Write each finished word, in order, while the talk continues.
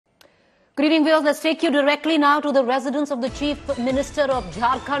Good evening, viewers. Let's take you directly now to the residence of the Chief Minister of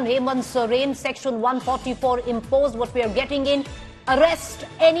Jharkhand, Hemant Soren. Section 144 imposed. What we are getting in, arrest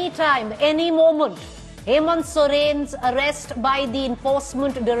anytime, any moment. Hemant Soren's arrest by the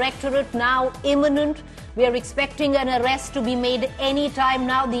Enforcement Directorate now imminent. We are expecting an arrest to be made any time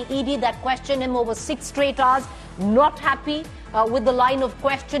now. The ED that questioned him over 6 straight hours, not happy with the line of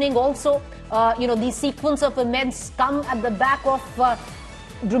questioning. Also, the sequence of events come at the back of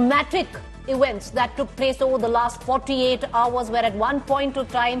dramatic events that took place over the last 48 hours, where at one point of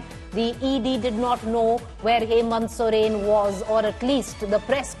time the ED did not know where Hemant Soren was, or at least the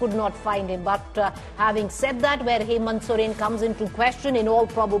press could not find him. But having said that, where Hemant Soren comes into question, in all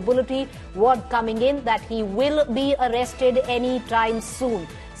probability, word coming in that he will be arrested any time soon.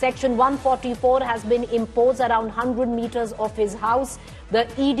 Section 144 has been imposed around 100 meters of his house. The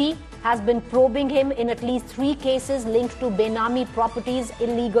ED has been probing him in at least 3 cases linked to Benami properties,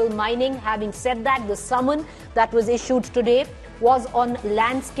 illegal mining. Having said that, the summon that was issued today was on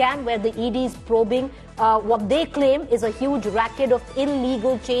land scam, where the ED is probing what they claim is a huge racket of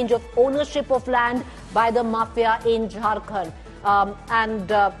illegal change of ownership of land by the mafia in Jharkhand.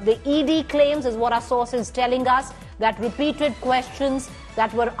 The ED claims, is what our source is telling us, that repeated questions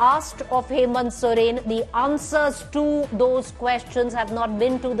that were asked of Hemant Soren, the answers to those questions have not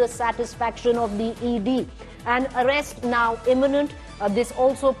been to the satisfaction of the ED. An arrest now imminent. This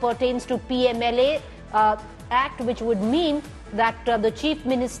also pertains to PMLA Act, which would mean that the Chief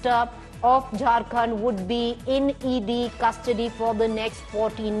Minister of Jharkhand would be in ED custody for the next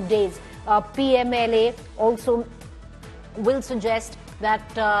 14 days. PMLA also will suggest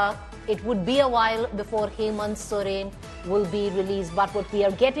that it would be a while before Hemant Soren will be released. But what we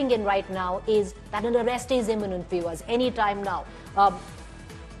are getting in right now is that an arrest is imminent, viewers, any time now.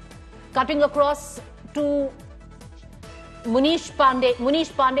 Cutting across to Munish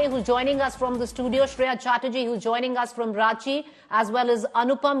Pandey, who's joining us from the studio, Shreya Chatterjee, who's joining us from Ranchi, as well as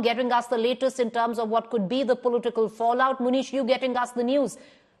Anupam, getting us the latest in terms of what could be the political fallout. Munish, you getting us the news.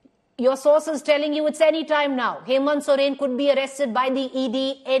 Your sources telling you it's any time now. Hemant Soren could be arrested by the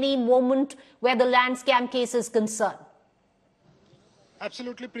ED any moment where the land scam case is concerned.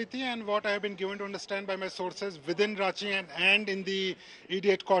 Absolutely, Preeti, and what I have been given to understand by my sources within Ranchi and in the ED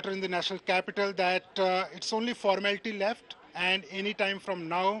headquarters in the national capital, that it's only formality left, and any time from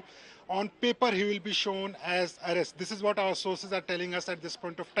now, on paper, he will be shown as arrest. This is what our sources are telling us at this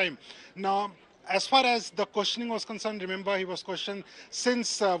point of time. Now, as far as the questioning was concerned, remember, he was questioned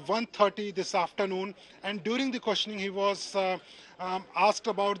since 1:30 this afternoon, and during the questioning, he was asked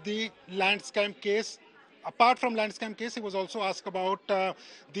about the land scam case. Apart from land scam case, he was also asked about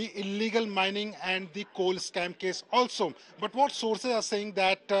the illegal mining and the coal scam case also. But what sources are saying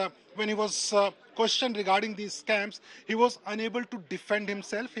that when he was questioned regarding these scams, he was unable to defend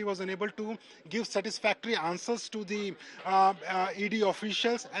himself. He was unable to give satisfactory answers to the ED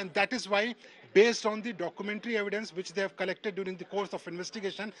officials, and that is why, based on the documentary evidence which they have collected during the course of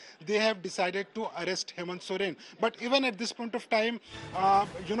investigation, they have decided to arrest Hemant Soren. But even at this point of time,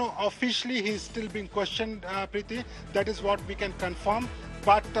 officially he is still being questioned, Preeti. That is what we can confirm.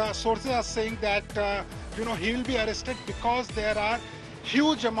 But sources are saying that, he will be arrested because there are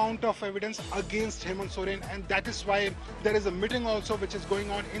huge amount of evidence against Hemant Soren, and that is why there is a meeting also which is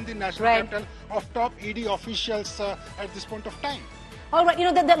going on in the national capital of top ED officials at this point of time. All right,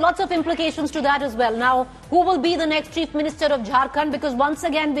 there are lots of implications to that as well. Now, who will be the next Chief Minister of Jharkhand? Because once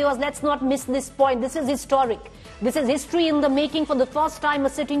again, viewers, let's not miss this point. This is historic. This is history in the making. For the first time, a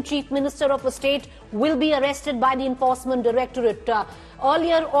sitting Chief Minister of a state will be arrested by the Enforcement Directorate.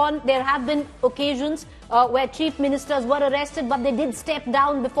 Earlier on, there have been occasions where Chief Ministers were arrested, but they did step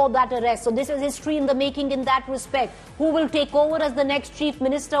down before that arrest. So this is history in the making in that respect. Who will take over as the next Chief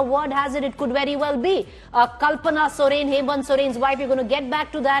Minister? Word has it could very well be Kalpana Soren, Hemant Soren's wife. We're going to get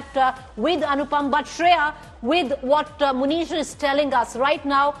back to that with Anupam. But Shreya, with what Munish is telling us right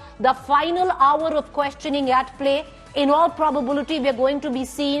now, the final hour of questioning at play, in all probability, we are going to be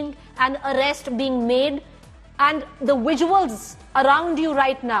seeing an arrest being made. And the visuals around you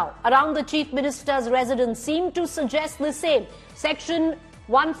right now, around the Chief Minister's residence, seem to suggest the same. Section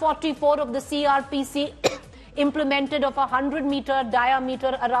 144 of the CRPC implemented of 100-meter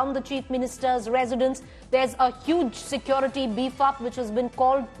diameter around the Chief Minister's residence. There's a huge security beef-up which has been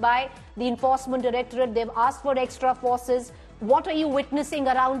called by the Enforcement Directorate. They've asked for extra forces. What are you witnessing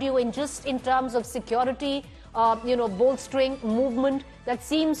around you in terms of security, bolstering movement that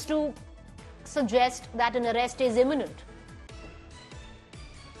seems to suggest that an arrest is imminent?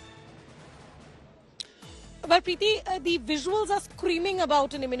 Well, Preeti, the visuals are screaming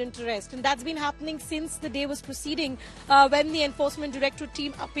about an imminent arrest, and that's been happening since the day was proceeding when the Enforcement Directorate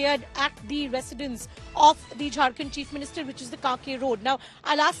team appeared at the residence of the Jharkhand Chief Minister, which is the Kake Road. Now,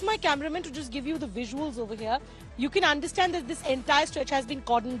 I'll ask my cameraman to just give you the visuals over here. You can understand that this entire stretch has been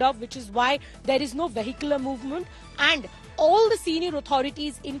cordoned off, which is why there is no vehicular movement, and all the senior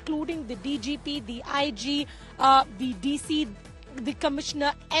authorities, including the DGP, the IG, the DC, the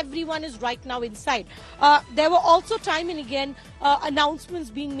commissioner, everyone is right now inside. There were also time and again announcements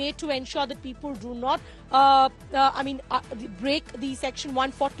being made to ensure that people do not break the section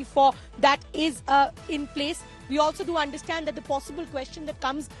 144 that is in place. We also do understand that the possible question that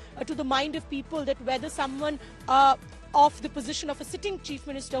comes to the mind of people, that whether someone of the position of a sitting chief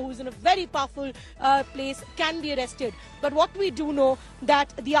minister who is in a very powerful place can be arrested. But what we do know,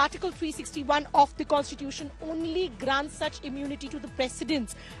 that the Article 361 of the Constitution only grants such immunity to the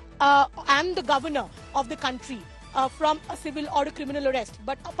presidents and the governor of the country from a civil or a criminal arrest.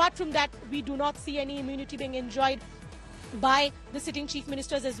 But apart from that, we do not see any immunity being enjoyed by the sitting chief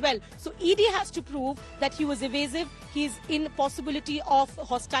ministers as well. So ED has to prove that he was evasive, he is in possibility of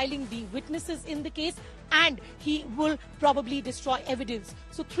hostiling the witnesses in the case, and he will probably destroy evidence.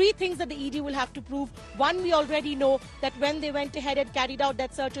 So three things that the ED will have to prove. One, we already know that when they went ahead and carried out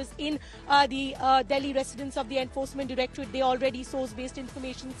that searches in the Delhi residence of the Enforcement Directorate, they already source-based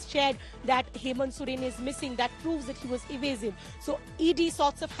information shared that Hemant Soren is missing. That proves that he was evasive. So ED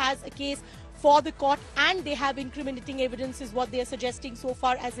sorts of has a case for the court, and they have incriminating evidence is what they are suggesting so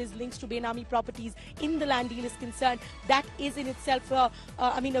far as his links to Benami properties in the land deal is concerned. That is in itself,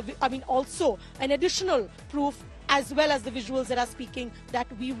 also an additional proof, as well as the visuals that are speaking, that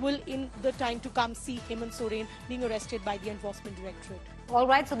we will in the time to come see Hemant Soren being arrested by the Enforcement Directorate. All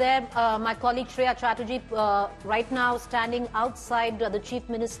right, so there, my colleague Shreya Chatterjee right now standing outside the Chief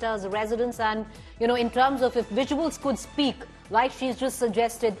Minister's residence, and, you know, in terms of if visuals could speak, like she's just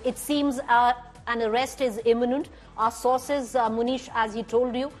suggested, it seems an arrest is imminent. Our sources, Munish, as he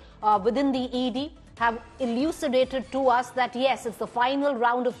told you, within the ED, have elucidated to us that yes, it's the final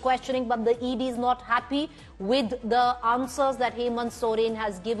round of questioning, but the ED is not happy with the answers that Hemant Soren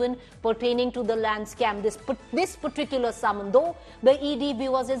has given pertaining to the land scam. This particular summon, though the ED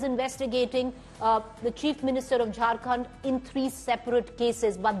viewers is investigating the Chief Minister of Jharkhand in 3 separate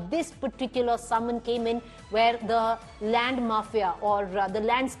cases, but this particular summon came in where the land mafia or the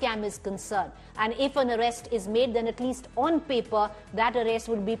land scam is concerned. And if an arrest is made, then at least on paper, that arrest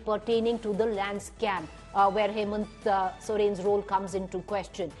would be pertaining to the land scam, where Hemant Soren's role comes into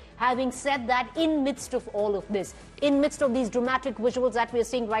question. Having said that, in midst of all of this, in midst of these dramatic visuals that we are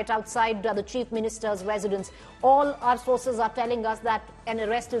seeing right outside the Chief Minister's residence, all our sources are telling us that an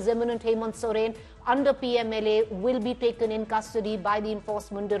arrest is imminent. Hemant Soren, under PMLA, will be taken in custody by the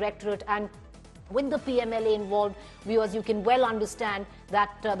Enforcement Directorate, and with the PMLA involved, viewers, you can well understand that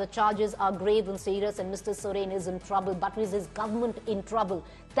the charges are grave and serious, and Mr. Soren is in trouble. But is his government in trouble?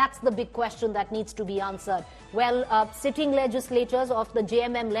 That's the big question that needs to be answered. Well, sitting legislators of the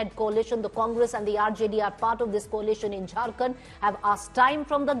JMM-led coalition, the Congress and the RJD are part of this coalition in Jharkhand, have asked time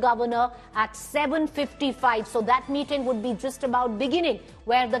from the governor at 7:55. So that meeting would be just about beginning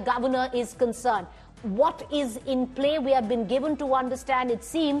where the governor is concerned. What is in play? We have been given to understand, it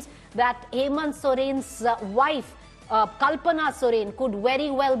seems, that Hemant Soren's wife, Kalpana Soren, could very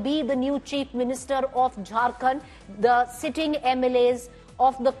well be the new Chief Minister of Jharkhand. The sitting MLAs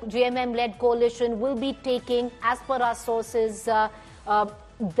of the JMM-led coalition will be taking, as per our sources,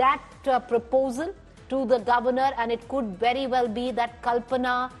 that proposal to the governor, and it could very well be that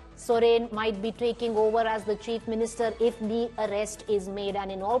Kalpana Soren might be taking over as the Chief Minister if the arrest is made.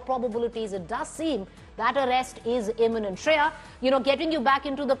 And in all probabilities, it does seem that arrest is imminent. Shreya, you know, getting you back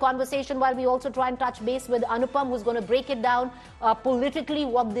into the conversation while we also try and touch base with Anupam, who's going to break it down politically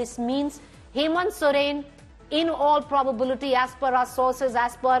what this means. Hemant Soren, in all probability, as per our sources,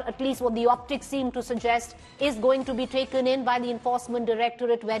 as per at least what the optics seem to suggest, is going to be taken in by the Enforcement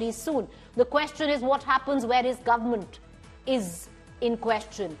Directorate very soon. The question is what happens where his government is in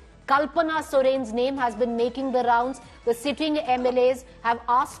question. Kalpana Soren's name has been making the rounds. The sitting MLAs have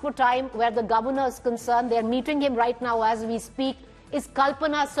asked for time where the governor is concerned. They're meeting him right now as we speak. Is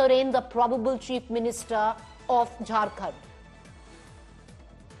Kalpana Soren the probable Chief Minister of Jharkhand?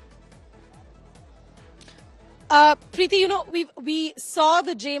 Preeti, you know, we saw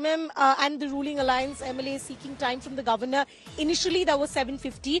the JMM and the ruling alliance MLA seeking time from the governor. Initially, that was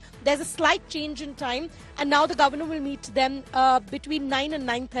 7:50. There's a slight change in time, and now the governor will meet them between 9 and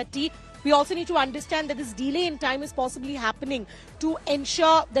 9:30. We also need to understand that this delay in time is possibly happening to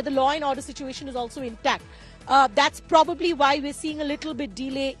ensure that the law and order situation is also intact. That's probably why we're seeing a little bit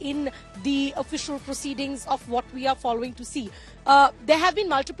delay in the official proceedings of what we are following to see. There have been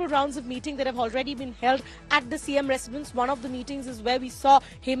multiple rounds of meeting that have already been held at the CM residence. One of the meetings is where we saw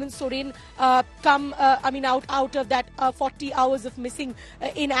Hemant Soren come out of that 40 hours of missing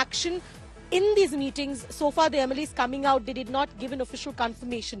in action. In these meetings, so far the MLAs coming out, they did not give an official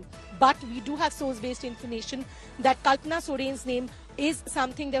confirmation. But we do have source-based information that Kalpana Soren's name is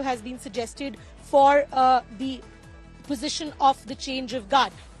something that has been suggested for the position of the change of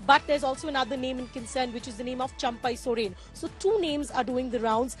guard. But there's also another name in concern, which is the name of Champai Soren. So two names are doing the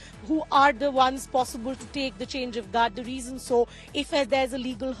rounds, who are the ones possible to take the change of guard. The reason so, if there's a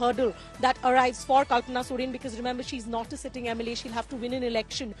legal hurdle that arrives for Kalpana Soren, because remember, she's not a sitting MLA, she'll have to win an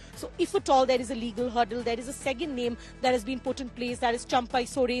election. So if at all there is a legal hurdle, there is a second name that has been put in place, that is Champai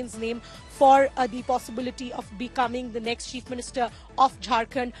Soren's name, for the possibility of becoming the next Chief Minister of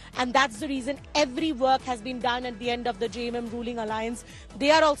Jharkhand. And that's the reason every work has been done at the end of the JMM ruling alliance. They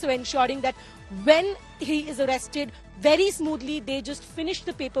are also ensuring that when he is arrested, very smoothly, they just finish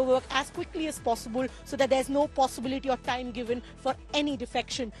the paperwork as quickly as possible so that there's no possibility or time given for any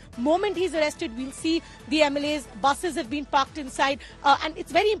defection. Moment he's arrested, we'll see the MLAs, buses have been parked inside, and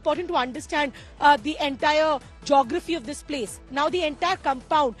it's very important to understand the entire geography of this place. Now the entire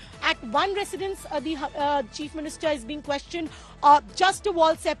compound, at one residence, the Chief Minister is being questioned, just a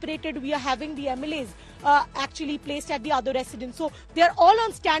wall separated, we are having the MLAs actually placed at the other residence. So they are all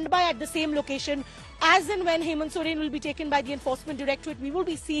on standby at the same location. As and when Hemant Soren will be taken by the Enforcement Directorate, we will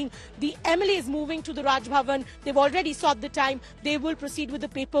be seeing the MLAs moving to the Raj Bhavan. They've already sought the time. They will proceed with the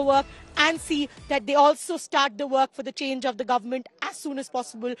paperwork and see that they also start the work for the change of the government as soon as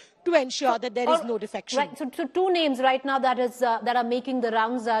possible to ensure that there is no defection. Right. So two names right now that are making the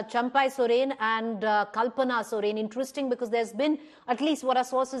rounds, Champai Soren and Kalpana Soren. Interesting, because there's been, at least what our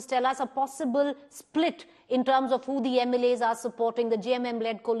sources tell us, a possible split in terms of who the MLAs are supporting. The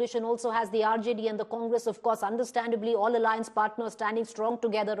JMM-led coalition also has the RJD and the Congress, of course, understandably, all alliance partners standing strong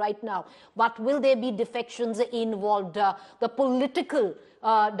together right now. But will there be defections involved? The political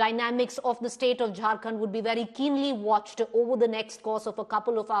dynamics of the state of Jharkhand would be very keenly watched over the next course of a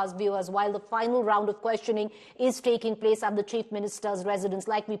couple of hours, viewers, while the final round of questioning is taking place at the Chief Minister's residence.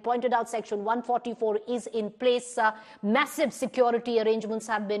 Like we pointed out, Section 144 is in place. Massive security arrangements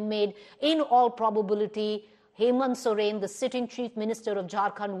have been made. In all probability, Hemant Soren, the sitting Chief Minister of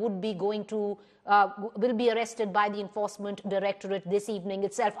Jharkhand, will be arrested by the Enforcement Directorate this evening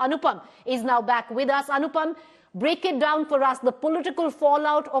itself. Anupam is now back with us. Anupam, break it down for us, the political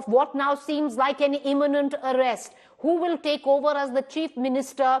fallout of what now seems like an imminent arrest. Who will take over as the Chief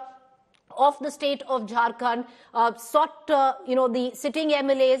Minister of the state of Jharkhand? The sitting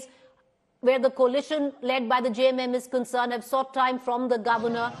MLAs, where the coalition led by the JMM is concerned, have sought time from the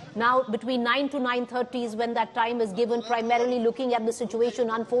governor. Now between 9 to 9:30 is when that time is given, primarily looking at the situation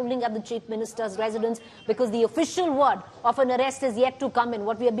unfolding at the Chief Minister's residence, because the official word of an arrest is yet to come in.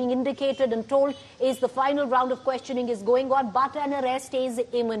 What we are being indicated and told is the final round of questioning is going on, but an arrest is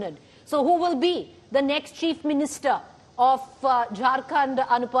imminent. So who will be the next Chief Minister of Jharkhand,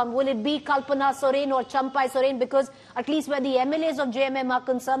 Anupam? Will it be Kalpana Soren or Champai Soren? Because at least where the MLAs of JMM are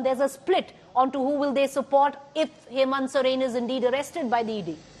concerned, there's a split onto who will they support if Hemant Soren is indeed arrested by the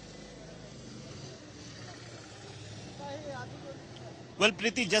ED. Well,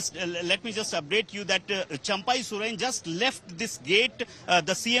 Preeti, just let me just update you that Champai Soren just left this gate,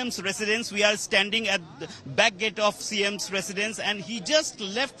 the CM's residence. We are standing at the back gate of CM's residence, and he just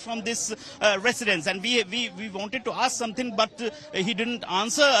left from this residence. And we wanted to ask something, but he didn't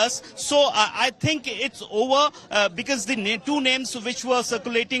answer us. So I think it's over because the two names which were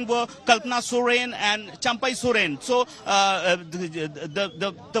circulating were Kalpana Soren and Champai Soren. So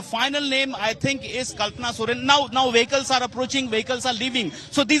the final name, I think, is Kalpana Soren. Now vehicles are approaching, vehicles are leaving.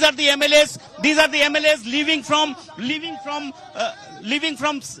 So these are the MLAs. These are the MLAs leaving from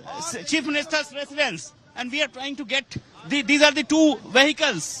Chief Minister's residence, and we are trying to get. These are the two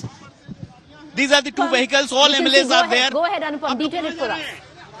vehicles. These are the two vehicles. All MLAs are there. Go ahead, Anupam. Detail it for us.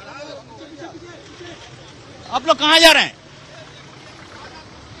 आप लोग कहाँ जा रहे हैं?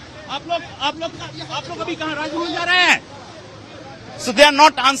 आप लोग अभी कहाँ राजभवन जा रहे हैं? So they are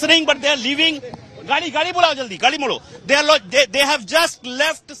not answering, but they are leaving. गाड़ी बुलाओ जल्दी, गाड़ी मोड़ो. They have just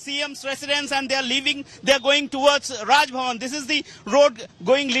left CM's residence and they are leaving. They are going towards Raj Bhavan. This is the road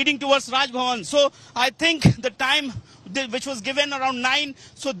leading towards Raj Bhavan. So I think the time which was given around 9,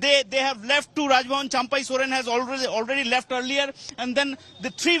 so they have left to Raj Bhavan. Champai Soren has already left earlier, and then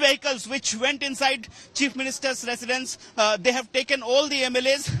the three vehicles which went inside Chief Minister's residence, they have taken all the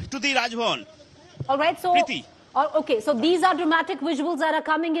MLAs to the Raj Bhavan. All right, so Preeti. Okay, so these are dramatic visuals that are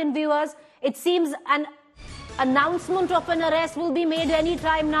coming in, viewers. It seems, and announcement of an arrest will be made any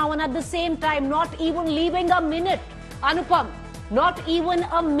time now, and at the same time, not even leaving a minute, Anupam, not even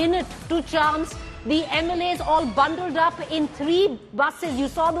a minute to chance. The MLAs all bundled up in 3 buses. You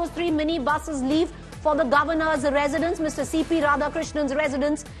saw those 3 mini buses leave for the governor's residence, Mr. C.P. Radhakrishnan's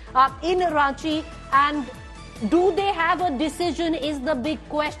residence in Ranchi. And do they have a decision is the big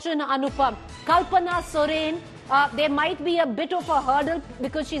question, Anupam. Kalpana Soren, there might be a bit of a hurdle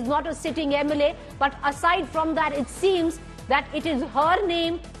because she's not a sitting MLA. But aside from that, it seems that it is her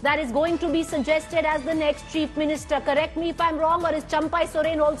name that is going to be suggested as the next Chief Minister. Correct me if I'm wrong, or is Champai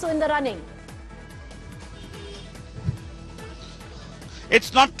Soren also in the running?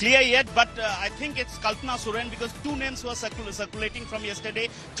 It's not clear yet, but I think it's Kalpana Soren because 2 names were circulating from yesterday,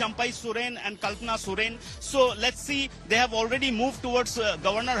 Champai Soren and Kalpana Soren. So let's see, they have already moved towards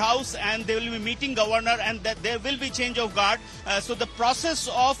Governor House and they will be meeting Governor, and that there will be change of guard. So the process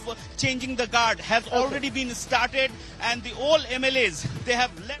of changing the guard has already been started, and the all MLAs, they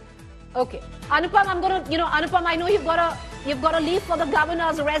have left. Okay. Anupam, Anupam, I know you've got to leave for the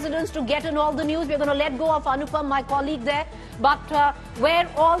governor's residence to get in all the news. We're going to let go of Anupam, my colleague there. But where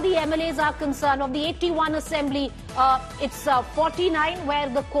all the MLAs are concerned, of the 81 assembly, it's 49 where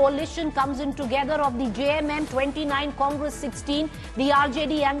the coalition comes in together. Of the JMM, 29, Congress 16, the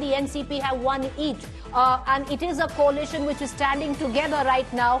RJD and the NCP have 1 each. And it is a coalition which is standing together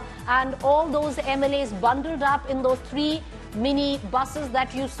right now. And all those MLAs bundled up in those 3 mini buses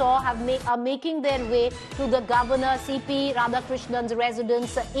that you saw are making their way to the governor C.P. Radhakrishnan's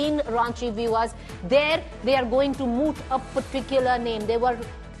residence in Ranchi, viewers. There they are going to moot a particular name. There were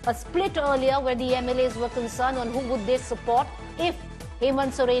a split earlier where the MLAs were concerned on who would they support if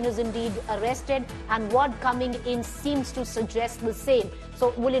Hemant Soren is indeed arrested, and word coming in seems to suggest the same.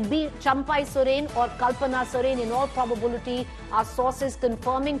 So will it be Champai Soren or Kalpana Soren? In all probability, our sources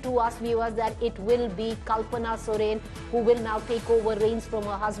confirming to us, viewers, that it will be Kalpana Soren who will now take over reins from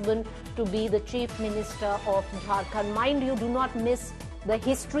her husband to be the Chief Minister of Jharkhand. Mind you, do not miss the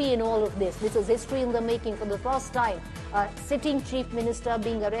history in all of this. This is history in the making. For the first time, a sitting Chief Minister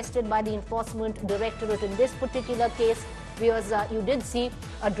being arrested by the Enforcement Directorate. In this particular case, viewers, you did see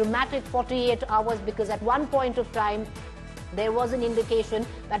a dramatic 48 hours because at one point of time, there was an indication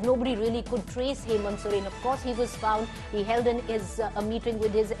that nobody really could trace Hemant Soren. Of course, he was found. He held a meeting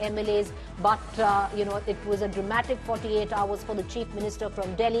with his MLAs, but it was a dramatic 48 hours for the Chief Minister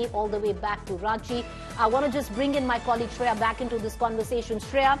from Delhi all the way back to Ranchi. I want to just bring in my colleague Shreya back into this conversation.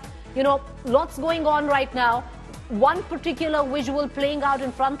 Shreya, lots going on right now. One particular visual playing out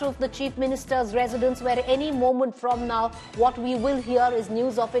in front of the Chief Minister's residence, where any moment from now, what we will hear is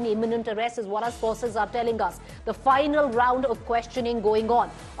news of an imminent arrest, is what our sources are telling us. The final round of questioning going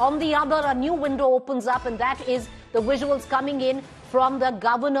on. On the other, a new window opens up, and that is the visuals coming in from the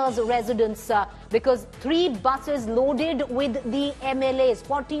governor's residence, because 3 buses loaded with the MLAs,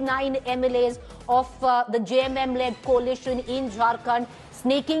 49 MLAs of the JMM-led coalition in Jharkhand,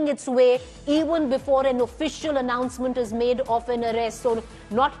 snaking its way even before an official announcement is made of an arrest. So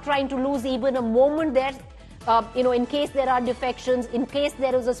not trying to lose even a moment there, in case there are defections, in case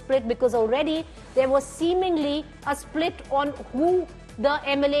there is a split, because already there was seemingly a split on who the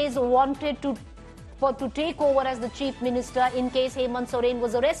MLAs wanted to take over as the Chief Minister in case Hemant Soren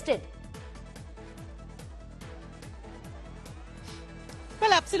was arrested.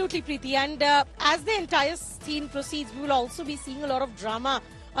 Well, absolutely, Preeti. And as the entire scene proceeds, we will also be seeing a lot of drama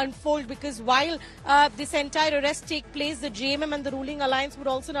unfold, because while this entire arrest take place, the JMM and the ruling alliance would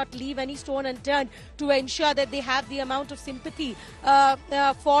also not leave any stone unturned to ensure that they have the amount of sympathy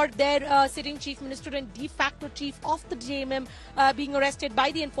for their sitting Chief Minister and de facto chief of the JMM being arrested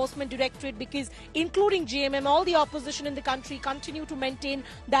by the Enforcement Directorate, because including JMM, all the opposition in the country continue to maintain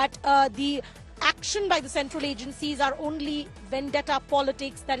that the action by the central agencies are only vendetta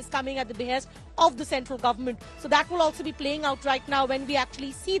politics that is coming at the behest of the central government. So that will also be playing out right now when we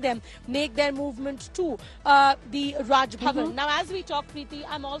actually see them make their movement to the Raj Bhavan. Now, as we talk, Preeti,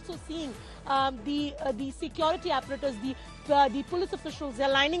 I'm also seeing the security apparatus, the police officials, they're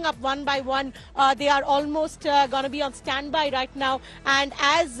lining up one by one. They are almost going to be on standby right now. And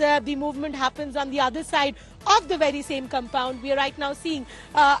as the movement happens on the other side of the very same compound, we are right now seeing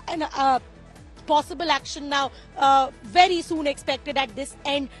possible action now very soon expected at this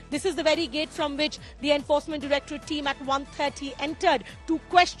end. This is the very gate from which the Enforcement Directorate team at 1:30 entered to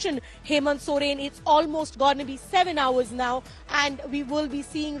question Hemant Soren. It's almost going to be 7 hours now, and we will be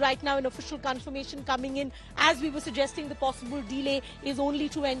seeing right now an official confirmation coming in. As we were suggesting, the possible delay is only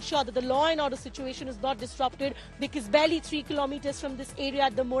to ensure that the law and order situation is not disrupted, because barely 3 kilometers from this area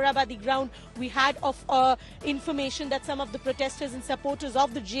at the Morabadi ground, we had information that some of the protesters and supporters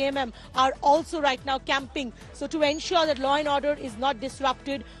of the JMM are also also right now camping. So to ensure that law and order is not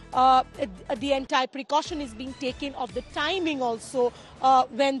disrupted, the entire precaution is being taken of the timing also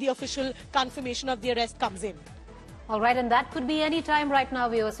when the official confirmation of the arrest comes in. All right, and that could be any time right now,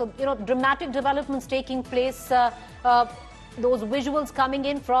 viewers. So, dramatic developments taking place. Those visuals coming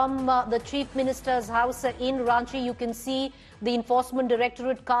in from the Chief Minister's house in Ranchi. You can see the Enforcement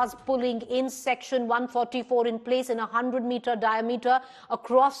Directorate cars pulling in Section 144 in place in a 100-meter diameter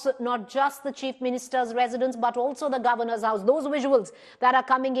across not just the Chief Minister's residence but also the Governor's house. Those visuals that are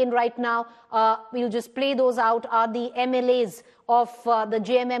coming in right now, we'll just play those out, are the MLAs of the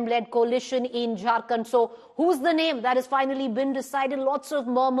JMM-led coalition in Jharkhand. So who's the name that has finally been decided? Lots of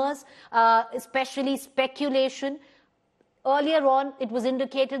murmurs, especially speculation. Earlier on, it was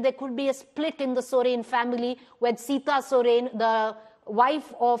indicated there could be a split in the Soren family, with Sita Soren, the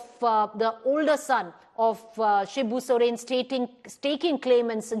wife of the older son of Shibu Soren, staking claim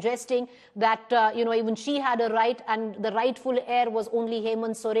and suggesting that, even she had a right and the rightful heir was only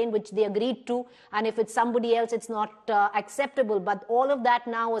Hemant Soren, which they agreed to. And if it's somebody else, it's not acceptable. But all of that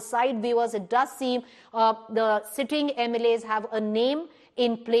now aside, viewers, it does seem the sitting MLAs have a name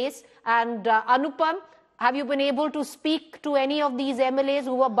in place. And Anupam, have you been able to speak to any of these MLAs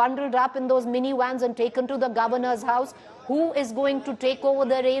who were bundled up in those minivans and taken to the Governor's house? Who is going to take over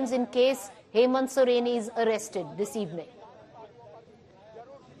the reins in case Hemant Soren is arrested this evening?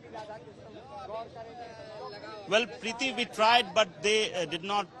 Well, Preeti, we tried, but they did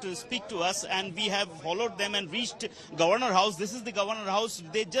not speak to us, and we have followed them and reached Governor House. This is the Governor House.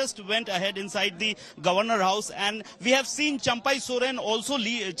 They just went ahead inside the Governor House, and we have seen Champai Soren also.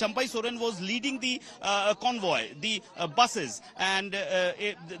 Champai Soren was leading the convoy, the buses, and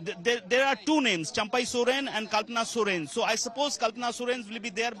there are two names, Champai Soren and Kalpana Soren. So I suppose Kalpana Soren will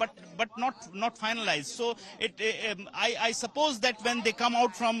be there, but not finalized. So I suppose that when they come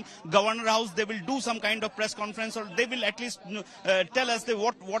out from Governor House, they will do some kind of press conference, or they will at least tell us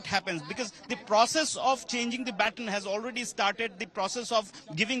what happens, because the process of changing the baton has already started. The process of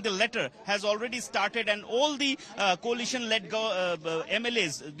giving the letter has already started, and all the coalition-led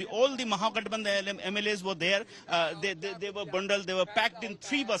MLAs, all the Mahagathbandhan MLAs were there. They were bundled. They were packed in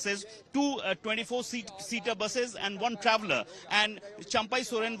 3 buses, 2 24-seater buses and 1 traveler, and Champai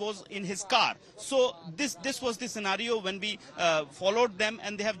Soren was in his car. So this was the scenario when we followed them,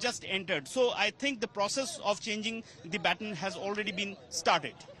 and they have just entered. So I think the process of changing the baton has already been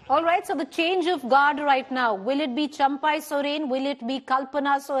started. All right, so the change of guard right now, will it be Champai Soren? Will it be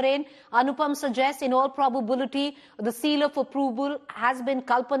Kalpana Soren? Anupam suggests in all probability the seal of approval has been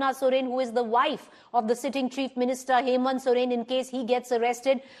Kalpana Soren, who is the wife of the sitting Chief Minister Hemant Soren, in case he gets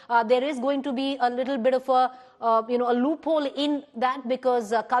arrested. There is going to be a little bit of a loophole in that,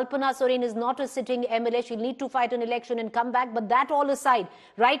 because Kalpana Soren is not a sitting MLA. She'll need to fight an election and come back. But that all aside,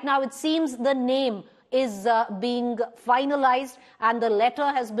 right now it seems the name is being finalized and the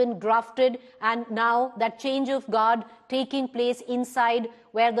letter has been drafted, and now that change of guard taking place inside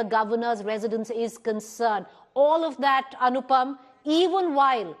where the governor's residence is concerned. All of that, Anupam, even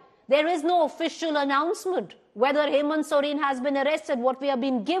while there is no official announcement whether Hemant Soren has been arrested, what we have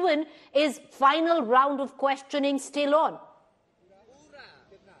been given is final round of questioning still on.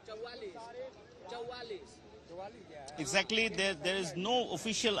 Exactly, there is no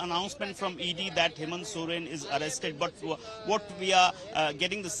official announcement from ED that Hemant Soren is arrested, but what we are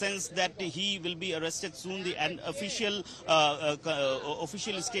getting the sense that he will be arrested soon. The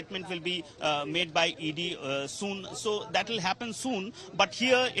official statement will be made by ED soon, so that will happen soon. But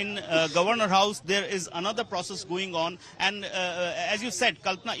here in Governor House, there is another process going on, and as you said,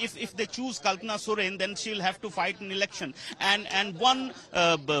 Kalpana, if they choose Kalpana Soren, then she will have to fight an election, and one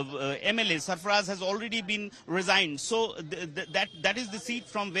MLA, Sarfaraz, has already been resigned. So that is the seat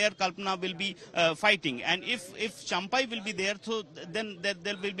from where Kalpana will be fighting. And if Champai will be there, so then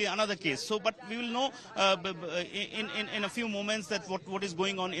there will be another case. So, but we will know in a few moments that what is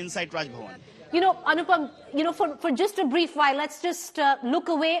going on inside Raj Bhavan. Anupam, for just a brief while, let's just look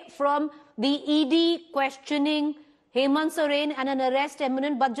away from the ED questioning Hemant Soren and an arrest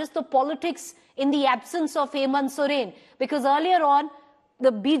imminent, but just the politics in the absence of Hemant Soren. Because earlier on,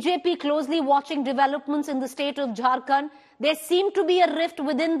 the BJP closely watching developments in the state of Jharkhand, there seemed to be a rift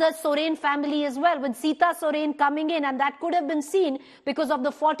within the Soren family as well, with Sita Soren coming in, and that could have been seen because of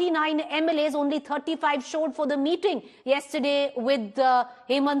the 49 MLAs, only 35 showed for the meeting yesterday with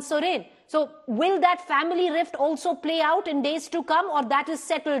Hemant Soren. So will that family rift also play out in days to come, or that is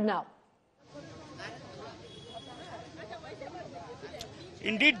settled now?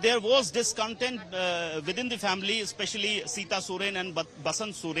 Indeed, there was discontent within the family, especially Sita Soren and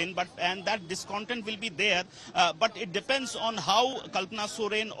Basant Soren, and that discontent will be there. But it depends on how Kalpana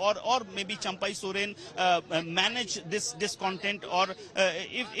Soren or maybe Champai Soren manage this discontent, or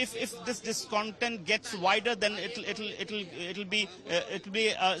if this discontent gets wider, then it'll be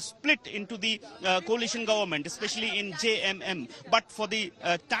split into the coalition government, especially in JMM. But for the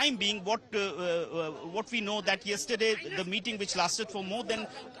time being, what we know that yesterday the meeting which lasted for more than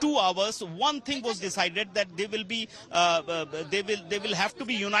 2 hours, one thing was decided, that they will have to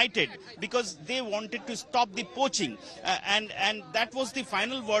be united because they wanted to stop the poaching, and that was the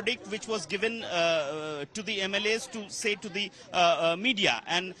final verdict which was given to the MLAs to say to the media.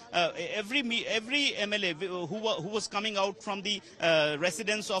 And every MLA who was coming out from the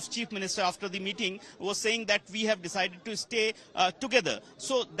residence of Chief Minister after the meeting was saying that we have decided to stay together.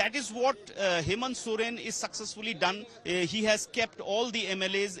 So that is what Hemant Soren is successfully done. He has kept all the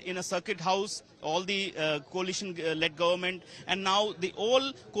MLAs in a circuit house, all the coalition-led government, and now the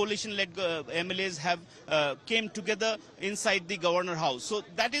all coalition-led MLAs have came together inside the governor house. So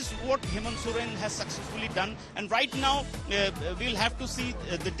that is what Hemant Soren has successfully done. And right now, we'll have to see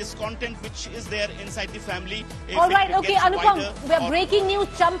the discontent which is there inside the family. All right, okay, Anupam, we are breaking news.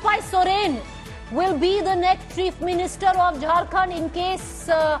 Champai Soren will be the next Chief Minister of Jharkhand in case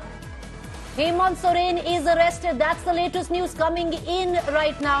Hemant Soren is arrested. That's the latest news coming in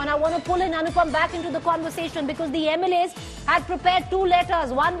right now. And I want to pull in Anupam back into the conversation because the MLAs had prepared 2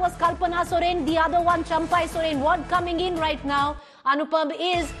 letters. One was Kalpana Soren, the other one Champai Soren. What coming in right now, Anupam,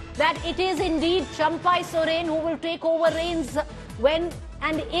 is that it is indeed Champai Soren who will take over reins when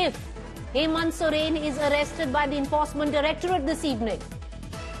and if Hemant Soren is arrested by the Enforcement Directorate this evening.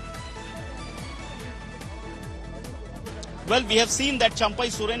 Well, we have seen that Champai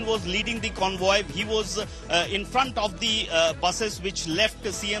Soren was leading the convoy. He was in front of the buses which left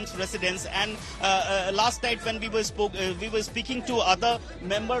the CM's residence. And last night when we were speaking to other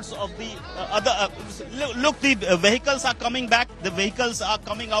members of the look, the vehicles are coming back. The vehicles are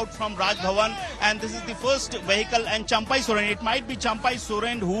coming out from Raj Bhavan, and this is the first vehicle. And Champai Soren, it might be Champai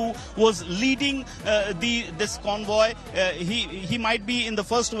Soren who was leading this convoy. He might be in the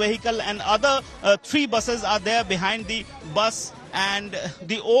first vehicle, and other 3 buses are there behind the bus, and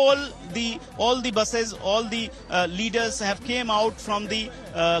all the buses, all the leaders have came out from the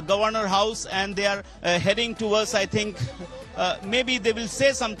governor house, and they are heading towards, I think, maybe they will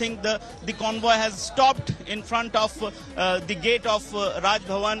say something. The convoy has stopped in front of the gate of Raj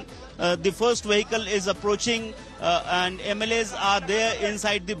Bhavan. The first vehicle is approaching, and MLAs are there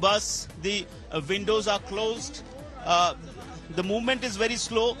inside the bus. The windows are closed. The movement is very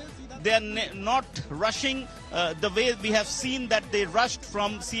slow. They are not rushing the way we have seen that they rushed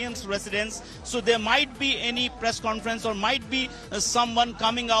from CM's residence. So there might be any press conference, or might be someone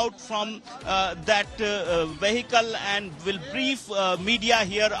coming out from that vehicle and will brief media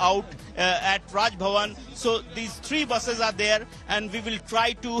here out at Raj Bhavan. So these 3 buses are there, and we will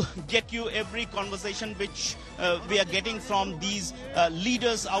try to get you every conversation which we are getting from these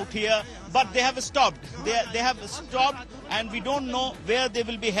leaders out here. But they have stopped. They have stopped, and we don't know where they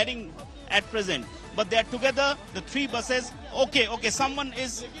will be heading at present. But they are together, the 3 buses. Okay, someone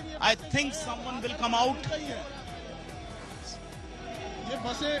is, I think someone will come out.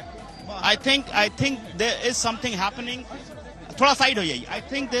 I think there is something happening. थोड़ा side हो जाइए. I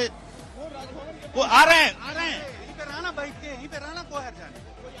think they वो आ रहे हैं.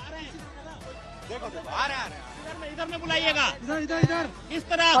 इधर में बुलाइएगा. इस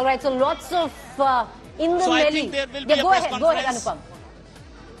तरह. All right, so lots of in the so melee. I think there will be a go press ahead, conference. Anupam.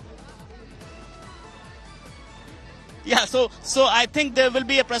 Yeah, so I think there will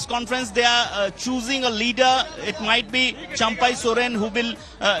be a press conference. They are choosing a leader. It might be Champai Soren who will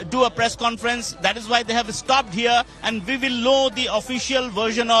do a press conference. That is why they have stopped here, and we will know the official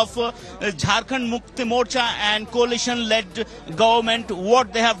version of Jharkhand Mukti Morcha and coalition-led government,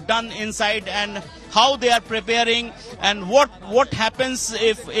 what they have done inside and how they are preparing, and what happens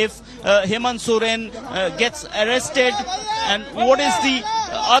if Hemant Soren gets arrested, and what is the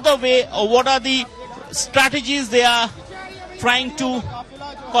other way, or what are the strategies they are trying to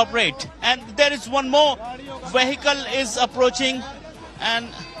cooperate. And there is one more vehicle is approaching, and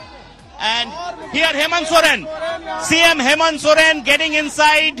here Hemant Soren, CM Hemant Soren getting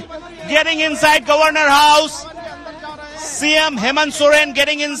inside Governor House. CM Hemant Soren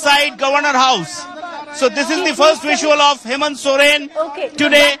getting inside Governor House. So this is the first visual of Hemant Soren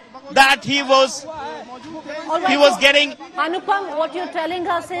today, that he was getting. Anupam, what you're telling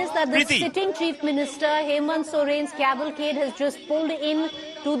us is that the Preeti. sitting Chief Minister, Hemant Soren's cavalcade has just pulled in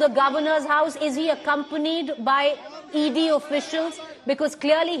to the governor's house. Is he accompanied by ED officials? because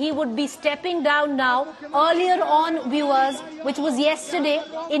clearly he would be stepping down now. Earlier on, viewers, which was yesterday,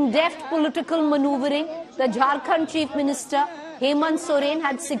 in deft political maneuvering, the Jharkhand Chief Minister Hemant Soren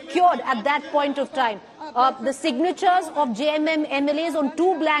had secured at that point of time the signatures of JMM MLAs on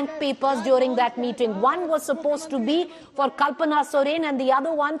 2 blank papers during that meeting. One was supposed to be for Kalpana Soren and the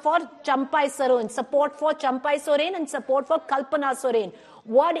other one for Champai Soren. Support for Champai Soren and support for Kalpana Soren.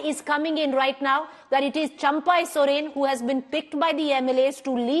 Word is coming in right now that it is Champai Soren who has been picked by the MLAs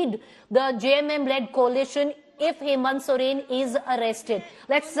to lead the JMM-led coalition if Hemant Soren is arrested.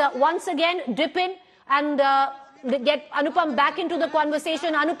 Let's once again dip in and get Anupam back into the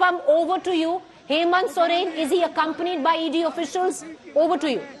conversation. Anupam, over to you. Hemant Soren, is he accompanied by ED officials? Over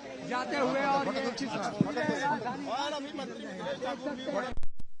to you.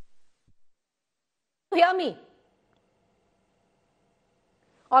 Hear me?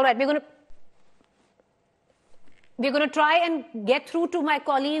 All right, we're going to try and get through to my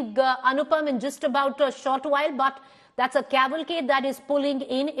colleague Anupam in just about a short while, but that's a cavalcade that is pulling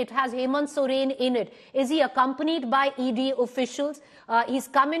in. It has Hemant Soren in it. Is he accompanied by ED officials? He's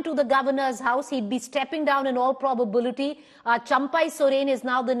come into the governor's house. He'd be stepping down in all probability. Champai Soren is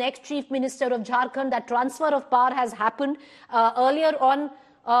now the next Chief Minister of Jharkhand. That transfer of power has happened earlier on.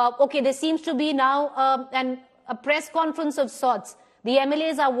 Okay, there seems to be now a press conference of sorts. The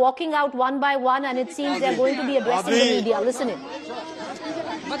MLAs are walking out one by one, and it seems they're going to be addressing the media. Listen in.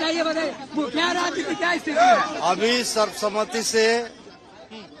 अभी सर्वसम्मति से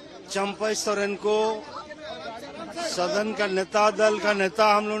चंपाई सोरेन को सदन का नेता, दल का नेता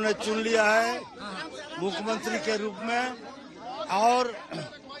हम लोगों ने चुन लिया है मुख्यमंत्री के रूप में, और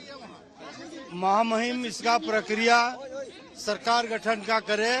महामहिम इसका प्रक्रिया सरकार गठन का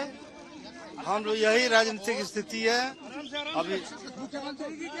करे। हम लोग यही राजनीतिक स्थिति है अभी।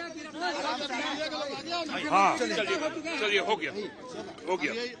 हाँ, चलिए हो गया।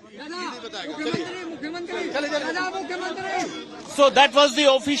 So that was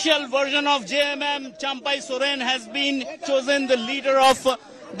the official version of JMM. Champai Soren has been chosen the leader of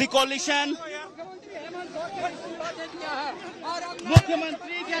the coalition.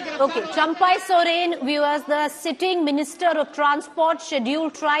 Okay, Champai Soren, viewers, the sitting Minister of Transport,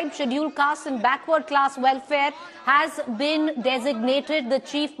 Scheduled Tribe, Scheduled Caste and Backward Class Welfare, has been designated the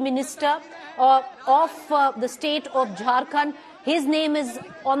Chief Minister of the state of Jharkhand. His name is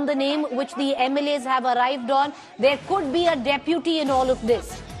on the name which the MLAs have arrived on. There could be a deputy in all of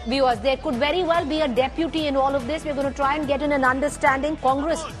this. Viewers, there could very well be a deputy in all of this. We're going to try and get in an understanding.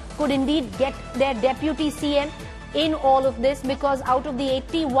 Congress could indeed get their deputy CM in all of this, because out of the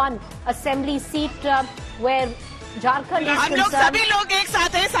 81 assembly seat where Jharkhand is concerned, सभी लोग एक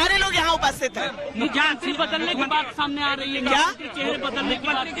साथ हैं, सारे लोग यहाँ उपस्थित हैं। मुख्यमंत्री बदलने की बात सामने आ रही है। क्या? चेहरे बदलने की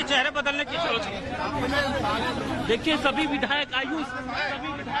बात, चेहरे बदलने की सोच। देखिए सभी विधायक आयुष,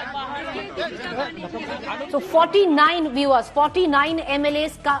 सभी विधायक बाहर। So 49 viewers, 49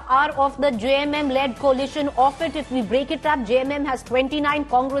 MLAs are of the JMM-led coalition. Of it, if we break it up, JMM has 29,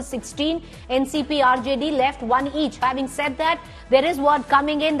 Congress 16, NCP, RJD left 1 each. Having said that, there is word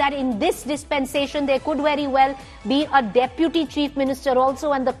coming in that in this dispensation there could very well be a deputy chief minister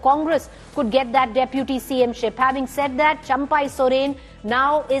also, and the Congress could get that deputy CM-ship. Having said that, Champai Soren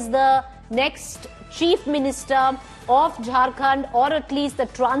now is the next chief minister of Jharkhand, or at least the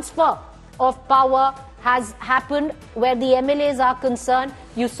transfer of power has happened where the MLAs are concerned.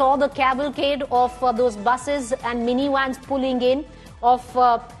 You saw the cavalcade of those buses and minivans pulling in of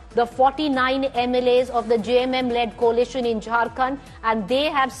the 49 MLAs of the JMM-led coalition in Jharkhand, and they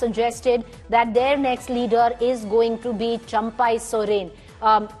have suggested that their next leader is going to be Champai Soren.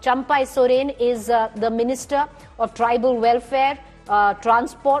 Champai Soren is the Minister of Tribal Welfare,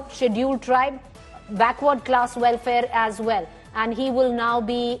 Transport, Scheduled Tribe, Backward Class Welfare as well. And he will now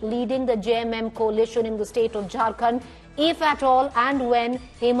be leading the JMM coalition in the state of Jharkhand, if at all and when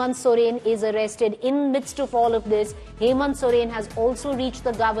Hemant Soren is arrested. In midst of all of this, Hemant Soren has also reached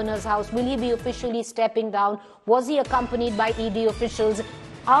the governor's house. Will he be officially stepping down? Was he accompanied by ED officials?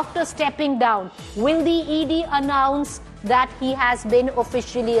 After stepping down, will the ED announce that he has been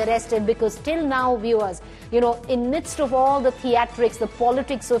officially arrested? Because till now, viewers, in midst of all the theatrics, the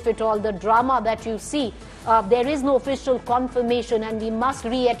politics of it all, the drama that you see, there is no official confirmation, and we must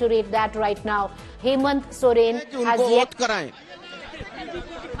reiterate that right now. Hemant Soren has yet...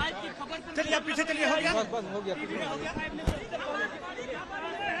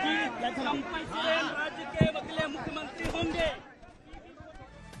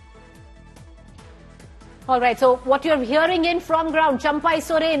 All right, so what you're hearing in from ground, Champai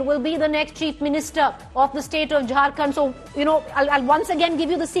Soren will be the next Chief Minister of the state of Jharkhand. So, I'll once again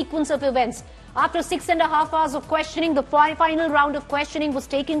give you the sequence of events. After 6.5 hours of questioning, the final round of questioning was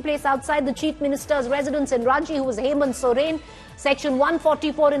taking place outside the Chief Minister's residence in Ranchi, who was Hemant Soren. Section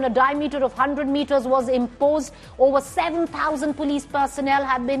 144 in a diameter of 100 meters was imposed. Over 7,000 police personnel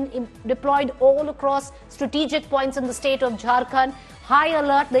have been deployed all across strategic points in the state of Jharkhand. High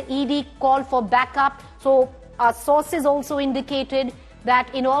alert, the ED called for backup. So our sources also indicated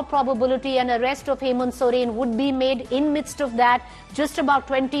that in all probability an arrest of Hemant Soren would be made. In midst of that, just about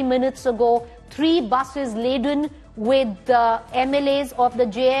 20 minutes ago, 3 buses laden with MLAs of the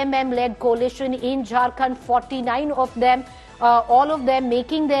JMM-led coalition in Jharkhand, 49 of them, all of them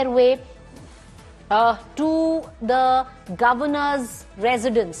making their way to the governor's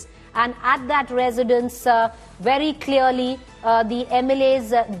residence. And at that residence, very clearly, the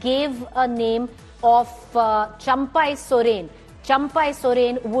MLAs gave a name of Champai Soren. Champai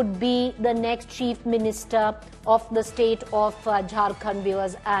Soren would be the next Chief Minister of the state of Jharkhand,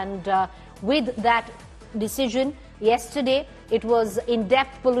 viewers. And with that decision, yesterday, it was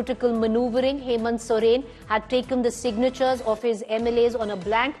in-depth political maneuvering. Hemant Soren had taken the signatures of his MLAs on a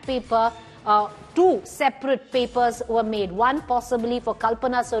blank paper. 2 separate papers were made, one possibly for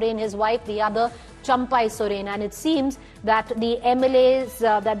Kalpana Soren, his wife, the other Champai Soren. And it seems that the MLAs,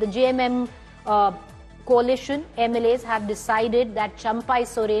 that the JMM coalition MLAs have decided that Champai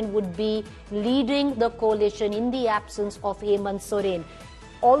Soren would be leading the coalition in the absence of Hemant Soren.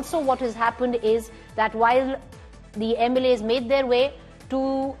 Also, what has happened is that while the MLAs made their way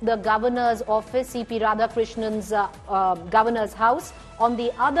to the governor's office, CP Radhakrishnan's governor's house, on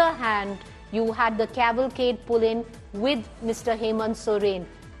the other hand, you had the cavalcade pull in with Mr. Hemant Soren.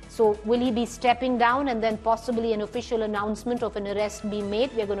 So will he be stepping down and then possibly an official announcement of an arrest be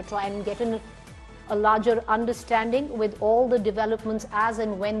made? We're going to try and get in a larger understanding with all the developments as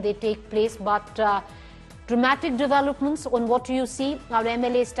and when they take place. But dramatic developments on what you see. Our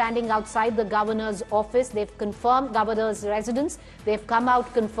MLA standing outside the governor's office. They've confirmed governor's residence. They've come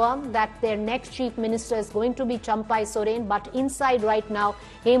out confirmed that their next chief minister is going to be Champai Soren. But inside right now,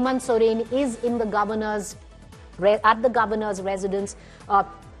 Hemant Soren is in the at the governor's residence,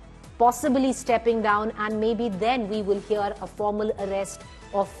 possibly stepping down, and maybe then we will hear a formal arrest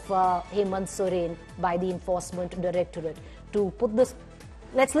of Hemant Soren by the Enforcement Directorate. To put this,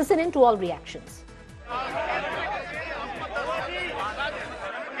 let's listen in to all reactions.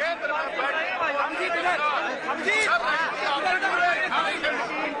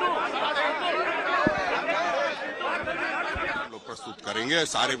 प्रस्तुत करेंगे।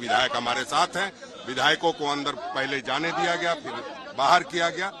 सारे विधायक हमारे साथ हैं। विधायकों को अंदर पहले जाने दिया गया, फिर बाहर किया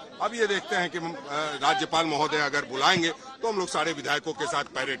गया। अब ये देखते हैं कि राज्यपाल महोदय अगर बुलाएंगे तो हम लोग सारे विधायकों के साथ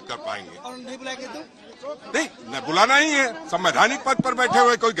पैरेड कर पाएंगे। और नहीं बुलाएंगे तो नहीं, न बुलाना ही है। संवैधानिक पद पर बैठे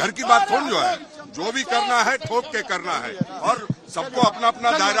हुए कोई घर की बात थोड़ी है। जो भी करना है ठोक के करना है और सबको अपना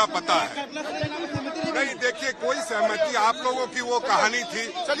अपना दायरा पता है। नहीं, देखिए, कोई सहमति आप लोगों की वो कहानी थी,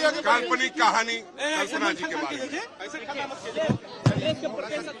 काल्पनिक कहानी कल्पना जी के बारे में।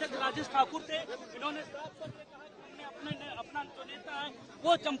 राजेश ठाकुर थे, इन्होंने अपना जो नेता है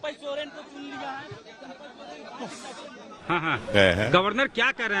वो चंपाई सोरेन को चुन लिया है। हाँ, गवर्नर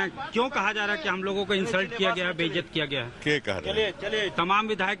क्या कर रहे हैं? क्यों कहा जा रहा है कि हम लोगों को इंसल्ट किया गया है, बेइज्जत किया गया है? क्या कह रहे हैं? चले तमाम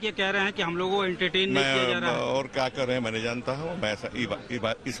विधायक ये कह रहे हैं कि हम लोगों को एंटरटेन नहीं किया जा रहा है। और क्या कर रहे हैं मैंने जानता हूँ। मैं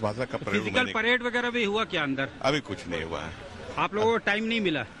इस भाषा का प्रयोग फिजिकल परेड वगैरह भी हुआ क्या अंदर? अभी कुछ नहीं हुआ है। आप लोगों को टाइम नहीं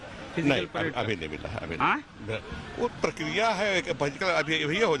मिला? नहीं, अभी नहीं मिला। अभी वो प्रक्रिया है, फिजिकल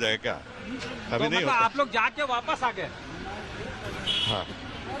अभी हो जाएगा क्या? अभी नहीं होता। आप लोग जाके वापस आ गए? हाँ।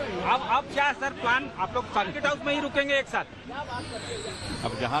 अब क्या सर प्लान? आप लोग सर्किट हाउस में ही रुकेंगे एक साथ?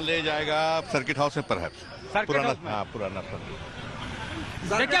 अब जहाँ ले जाएगा सर्किट हाउस है, परहैप्स पुराना। हाँ, पुराना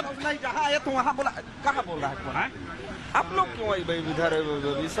देखिए, जहाँ आए तो वहाँ बोला, कहाँ बोल रहा है? आप लोग क्यों आई भाई इधर?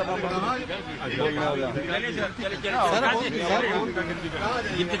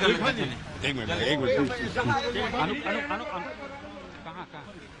 एक minute.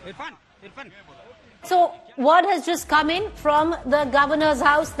 So, word has just come in from the governor's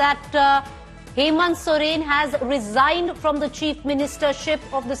house that Hemant Soren has resigned from the chief ministership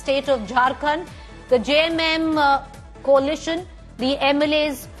of the state of Jharkhand. The JMM coalition, the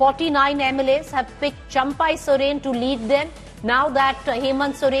MLAs, 49 MLAs have picked Champai Soren to lead them. Now that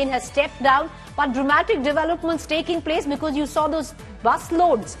Hemant Soren has stepped down, but dramatic developments taking place because you saw those bus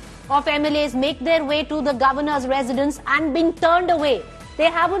loads of MLAs make their way to the governor's residence and being turned away. They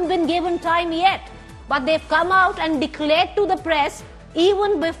haven't been given time yet. But they've come out and declared to the press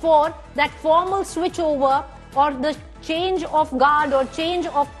even before that formal switchover or the change of guard or change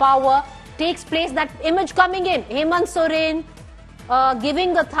of power takes place, that image coming in, Hemant Soren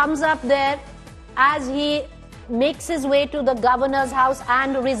giving the thumbs up there as he makes his way to the governor's house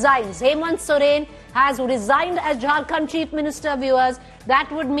and resigns. Hemant Soren has resigned as Jharkhand Chief Minister, viewers.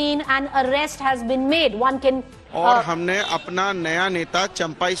 That would mean an arrest has been made. One can... और हमने अपना नया नेता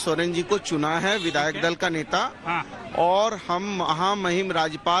चंपाई सोरेन जी को चुना है, विधायक दल का नेता। और हम महामहिम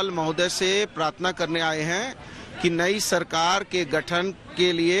राज्यपाल महोदय से प्रार्थना करने आए हैं कि नई सरकार के गठन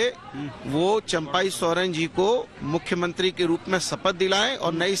के लिए वो चंपाई सोरेन जी को मुख्यमंत्री के रूप में शपथ दिलाएं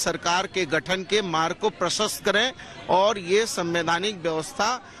और नई सरकार के गठन के मार्ग को प्रशस्त करें और ये संवैधानिक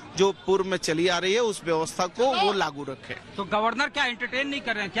व्यवस्था जो पूर्व में चली आ रही है उस व्यवस्था को वो लागू रखे। तो गवर्नर क्या एंटरटेन नहीं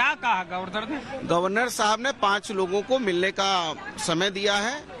कर रहे हैं? क्या कहा गवर्नर ने? गवर्नर साहब ने 5 लोगों को मिलने का समय दिया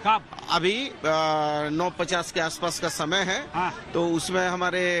है। कब? अभी 9:50 के आसपास का समय है। तो उसमें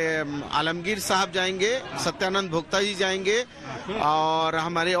हमारे आलमगीर साहब जाएंगे, सत्यानंद भोक्ता जी जाएंगे और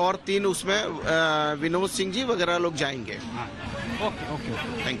हमारे और 3 उसमें विनोद सिंह जी वगैरह लोग जाएंगे। Okay,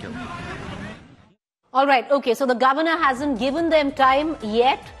 thank you. All right, okay, so the governor hasn't given them time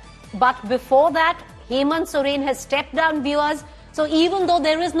yet, but before that, Hemant Soren has stepped down, viewers. So even though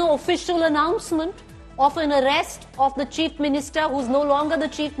there is no official announcement of an arrest of the Chief Minister, who's no longer the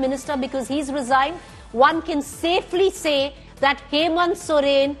Chief Minister because he's resigned, one can safely say that Hemant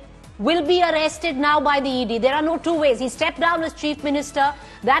Soren will be arrested now by the ED. There are no two ways. He stepped down as Chief Minister,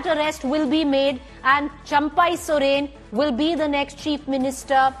 that arrest will be made, and Champai Soren will be the next Chief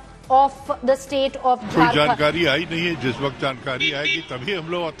Minister of the state of Jharkhand. जानकारी आई नहीं है, जिस वक्त जानकारी आएगी तभी हम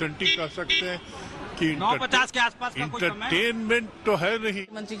लोग ऑथेंटिक कर सकते हैं कि 9:50 के आसपास का कोई समय? इंटरटेनमेंट तो है नहीं।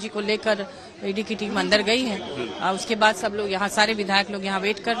 मंत्री जी को लेकर ईडी की टीम अंदर गई है और उसके बाद सब लोग यहाँ, सारे विधायक लोग यहाँ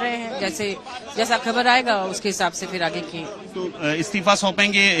वेट कर रहे हैं। जैसा खबर आएगा उसके हिसाब से फिर आगे की। तो इस्तीफा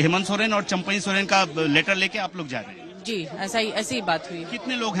सौंपेंगे हेमंत सोरेन और चंपाई सोरेन का लेटर लेके आप लोग जा रहे हैं? जी, ऐसी ही बात हुई।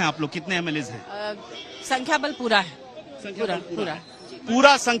 कितने लोग हैं आप लोग, कितने एमएलए हैं? संख्या बल पूरा है,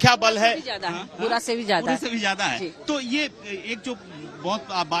 पूरा संख्या बल है, पूरा से भी ज्यादा है। तो ये एक जो बहुत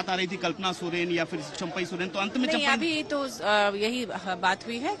बात आ रही थी कल्पना सोरेन या फिर चंपाई सोरेन, तो अंत में अभी तो यही बात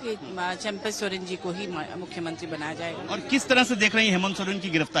हुई है कि चंपाई सोरेन जी को ही मुख्यमंत्री बनाया जाएगा। और किस तरह से देख रही है हेमंत सोरेन की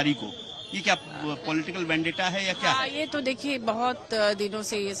गिरफ्तारी को? ये क्या पॉलिटिकल वेंडेटा है या क्या? ये तो देखिए बहुत दिनों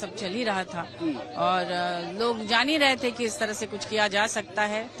से ये सब चल ही रहा था और लोग जान ही रहे थे कि इस तरह से कुछ किया जा सकता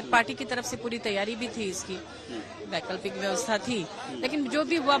है। तो पार्टी की तरफ से पूरी तैयारी भी थी, इसकी वैकल्पिक व्यवस्था थी, लेकिन जो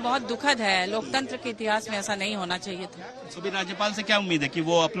भी हुआ बहुत दुखद है। लोकतंत्र के इतिहास में ऐसा नहीं होना चाहिए था। अभी राज्यपाल से क्या उम्मीद है कि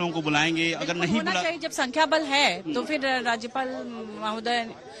वो आप लोगों को बुलाएंगे? अगर नहीं होना चाहिए, जब संख्या बल है तो फिर राज्यपाल महोदय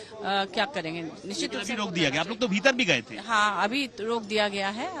क्या करेंगे? निश्चित रूप से रोक दिया गया। आप लोग तो भीतर भी गए थे। हाँ, अभी रोक दिया गया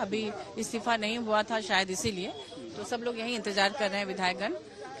है, अभी इस्तीफा नहीं हुआ था शायद, इसीलिए तो सब लोग यही इंतजार कर रहे हैं विधायकगण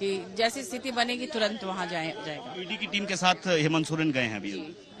कि जैसी स्थिति बनेगी तुरंत वहाँ जाएगा। ईडी की टीम के साथ हेमंत सोरेन गए हैं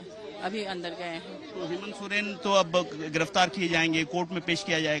अभी अंदर गए हैं। तो हेमंत सोरेन तो अब गिरफ्तार किए जाएंगे, कोर्ट में पेश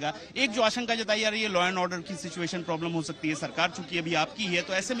किया जाएगा। एक जो आशंका जताई जा रही है, लॉ एंड ऑर्डर की सिचुएशन प्रॉब्लम हो सकती है, सरकार चूंकि अभी आपकी है,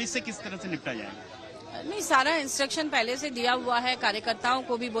 तो ऐसे में इससे किस तरह से निपटा जाएगा? नहीं, सारा इंस्ट्रक्शन पहले से दिया हुआ है, कार्यकर्ताओं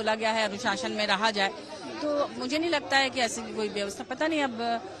को भी बोला गया है अनुशासन में रहा जाए, तो मुझे नहीं लगता है कि ऐसी कोई व्यवस्था, पता नहीं,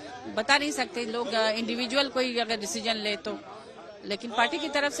 अब बता नहीं सकते लोग, इंडिविजुअल कोई अगर डिसीजन ले तो, लेकिन पार्टी की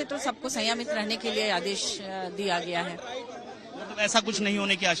तरफ से तो सबको संयमित रहने के लिए आदेश दिया गया है। मतलब ऐसा कुछ नहीं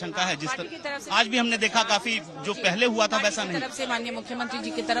होने की आशंका है? जिस तरह आज भी हमने देखा काफी जो पहले हुआ था वैसा नहीं। तरफ से माननीय मुख्यमंत्री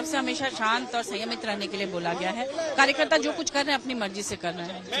जी की तरफ से हमेशा शांत और संयमित रहने के लिए बोला गया है। कार्यकर्ता जो कुछ कर रहे हैं अपनी मर्जी से कर रहे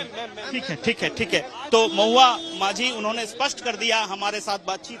हैं। ठीक है। तो महुआ माझी उन्होंने स्पष्ट कर दिया हमारे साथ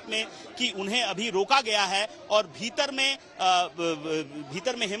बातचीत में कि उन्हें अभी रोका गया है और भीतर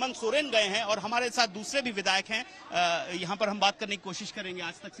में हेमंत सोरेन गए हैं और हमारे साथ दूसरे भी विधायक हैं। यहाँ पर हम बात करने की कोशिश करेंगे।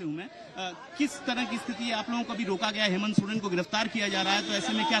 आज तक से हूँ मैं, किस तरह की स्थिति है? आप लोगों को अभी रोका गया है, हेमंत सोरेन को गिरफ्तार किया जा रहा है, तो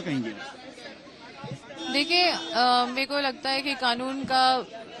ऐसे में क्या कहेंगे? देखिए, मेरे को लगता है कि कानून का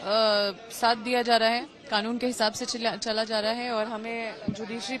साथ दिया जा रहा है, कानून के हिसाब से चला जा रहा है और हमें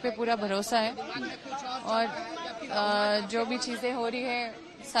जुडिशरी पे पूरा भरोसा है। और जो भी चीजें हो रही है,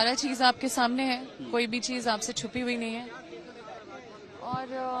 सारा चीज आपके सामने है, कोई भी चीज आपसे छुपी हुई नहीं है और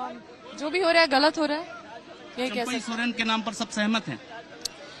जो भी हो रहा है गलत हो रहा है। ये कैसे? सोरेन के नाम पर सब सहमत हैं?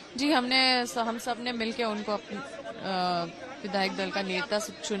 जी, हम सब ने मिलकर उनको अपने विधायक दल का नेता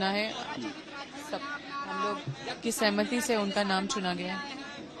चुना है। सब हम लोग की सहमति से उनका नाम चुना गया है।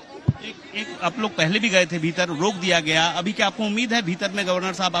 एक आप लोग पहले भी गए थे भीतर, रोक दिया गया, अभी क्या आपको उम्मीद है भीतर में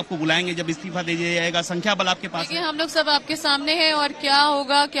गवर्नर साहब आपको बुलाएंगे जब इस्तीफा दे दिया जाएगा? संख्या बल आपके पास है? हम लोग सब आपके सामने हैं और क्या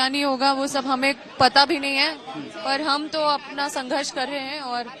होगा क्या नहीं होगा वो सब हमें पता भी नहीं है, पर हम तो अपना संघर्ष कर रहे हैं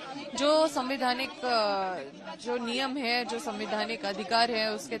और जो संवैधानिक जो नियम है, जो संवैधानिक अधिकार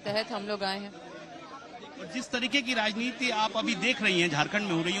है, उसके तहत हम लोग आए हैं। और जिस तरीके की राजनीति आप अभी देख रही हैं झारखंड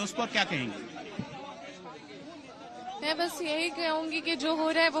में हो रही है, उस पर क्या कहेंगे? मैं बस यही कहूंगी कि जो हो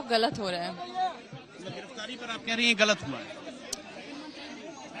रहा है वो गलत हो रहा है। गिरफ्तारी पर आप कह रही हैं गलत हुआ है?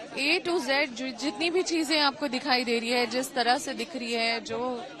 A to Z जितनी भी चीजें आपको दिखाई दे रही है, जिस तरह से दिख रही है, जो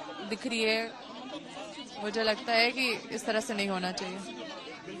दिख रही है, मुझे लगता है कि इस तरह से नहीं होना चाहिए।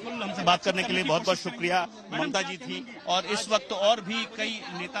 बिल्कुल, हमसे बात करने के लिए बहुत बहुत शुक्रिया। ममता जी थी और इस वक्त और भी कई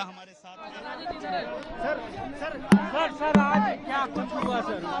नेता हमारे साथ सर आज क्या कुछ हुआ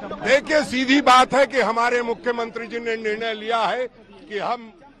सर? देखिए, सीधी बात है कि हमारे मुख्यमंत्री जी ने निर्णय लिया है कि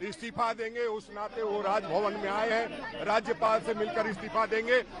हम इस्तीफा देंगे। उस नाते वो राजभवन में आए हैं, राज्यपाल से मिलकर इस्तीफा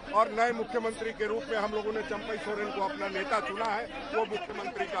देंगे और नए मुख्यमंत्री के रूप में हम लोगों ने चंपाई सोरेन को अपना नेता चुना है। वो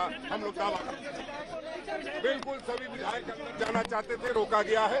मुख्यमंत्री का हम लोग दावा करते हैं। बिल्कुल सभी विधायक अंदर जाना चाहते थे, रोका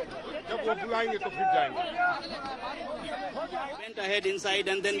गया है। जब वो बुलाएंगे तो फिर जाएंगे। Went ahead inside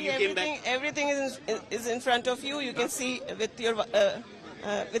and then you came back. Everything is in front of you. You can see with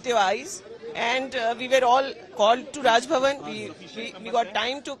your eyes. And we were all called to Raj Bhavan. We got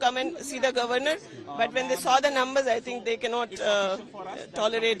time to come and see the governor, but when they saw the numbers, I think they cannot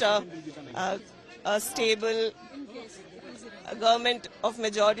tolerate a stable government of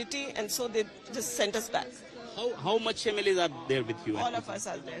majority, and so they just sent us back. How much MLAs are there with you? All of us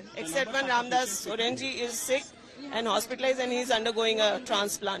are there, except one Ramdas Sorenji is sick and hospitalized, and he's undergoing a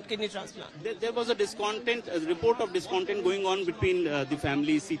transplant, kidney transplant. There was a report of discontent going on between the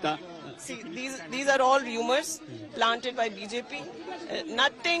families, Sita. See, these are all rumors planted by BJP.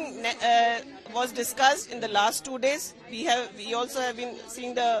 Nothing was discussed in the last 2 days. We also have been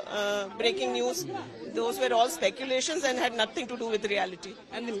seeing the breaking news. Those were all speculations and had nothing to do with reality.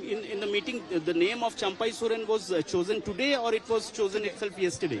 And in the meeting, the name of Champai Soren was chosen today, or it was chosen itself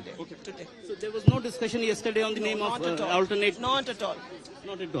yesterday? Okay, today. So there was no discussion yesterday on the name of alternate? Not at all.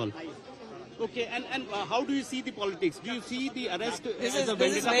 Not at all. Okay, and how do you see the politics? Do you see the arrest this as a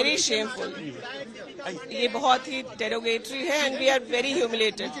this is very shameful. ये बहुत ही derogatory है, and we are very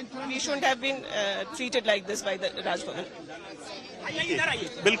humiliated. We shouldn't have been treated like this by the Raj Bhavan.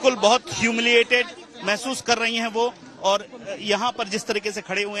 बिल्कुल बहुत humiliated महसूस कर रही हैं वो, और यहाँ पर जिस तरीके से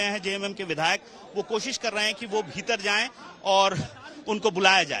खड़े हुए हैं जेएमएम के विधायक, वो कोशिश कर रहे हैं कि वो भीतर जाएं और उनको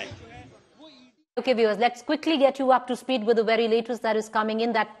बुलाया जाए। Okay, viewers, let's quickly get you up to speed with the very latest that is coming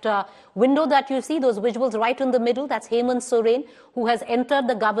in. That window that you see, those visuals right in the middle, that's Hemant Soren, who has entered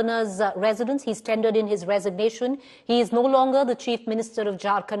the governor's residence. He's tendered in his resignation. He is no longer the Chief Minister of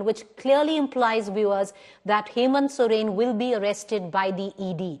Jharkhand, which clearly implies, viewers, that Hemant Soren will be arrested by the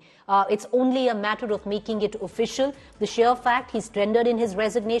ED. It's only a matter of making it official. The sheer fact he's tendered in his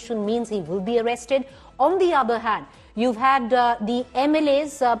resignation means he will be arrested. On the other hand, you've had the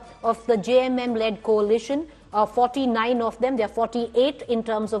MLAs of the JMM-led coalition, 49 of them. There are 48 in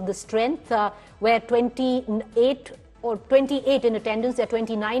terms of the strength, where 28 in attendance. There are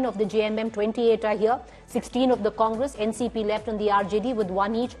 29 of the JMM, 28 are here, 16 of the Congress, NCP left and the RJD with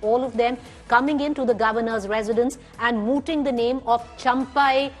one each. All of them coming into the governor's residence and mooting the name of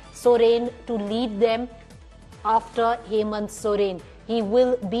Champai Soren to lead them after Hemant Soren. He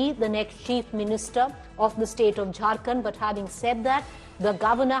will be the next Chief Minister of the state of Jharkhand. But having said that, the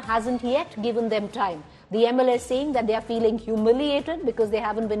governor hasn't yet given them time. The MLA is saying that they are feeling humiliated because they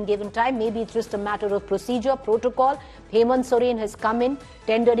haven't been given time. Maybe it's just a matter of procedure, protocol. Hemant Soren has come in,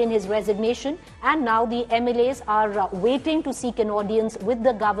 tendered in his resignation, and now the MLAs are waiting to seek an audience with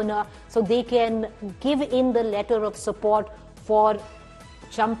the governor so they can give in the letter of support for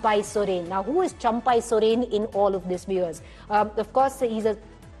Champai Soren. Now, who is Champai Soren in all of this, viewers? Of course, he's a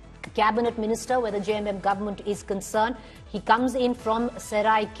cabinet minister where the JMM government is concerned. He comes in from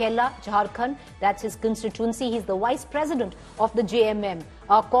Seraikela, Jharkhand. That's his constituency. He's the vice president of the JMM,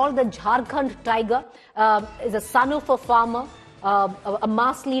 called the Jharkhand Tiger. Is a son of a farmer, a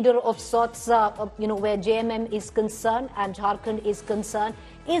mass leader of sorts, where JMM is concerned and Jharkhand is concerned,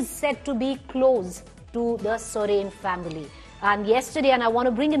 is said to be close to the Soren family. And yesterday, and I want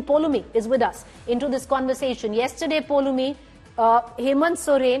to bring in Polumi, is with us into this conversation. Yesterday, Polumi, Hemant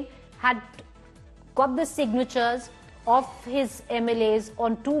Soren had got the signatures of his MLAs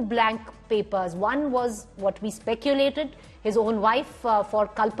on 2 blank papers. One was what we speculated, his own wife for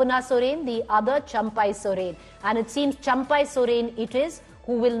Kalpana Soren, the other Champai Soren. And it seems Champai Soren it is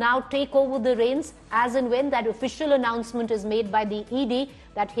who will now take over the reins as and when that official announcement is made by the ED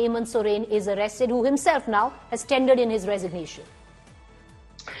that Hemant Soren is arrested, who himself now has tendered in his resignation.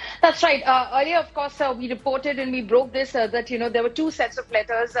 That's right. Earlier, of course, we reported and we broke this that, there were 2 sets of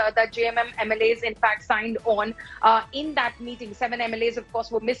letters that JMM MLAs, in fact, signed on in that meeting. 7 MLAs, of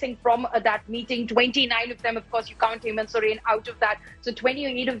course, were missing from that meeting. 29 of them, of course, you count Hemant Soren out of that. So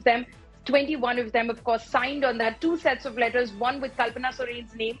 28 of them 21 of them, of course, signed on that. 2 sets of letters, one with Kalpana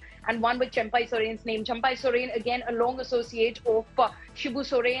Soren's name and one with Champai Soren's name. Champai Soren, again, a long associate of Shibu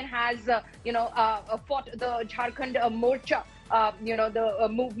Soren, has, fought the Jharkhand Morcha. The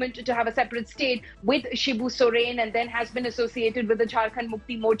movement to have a separate state with Shibu Soren, and then has been associated with the Jharkhand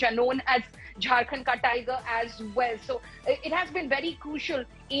Mukti Morcha, known as Jharkhand Ka Tiger as well. So it has been very crucial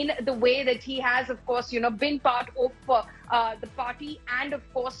in the way that he has, of course, been part of the party, and of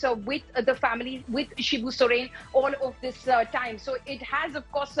course with the family, with Shibu Soren, all of this time. So it has, of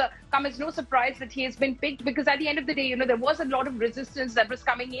course, come as no surprise that he has been picked, because at the end of the day, there was a lot of resistance that was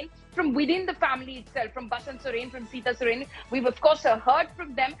coming in from within the family itself, from Basant Soren, from Sita Soren. We've, of course, heard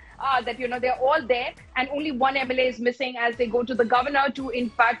from them that, they're all there, and only one MLA is missing as they go to the governor to, in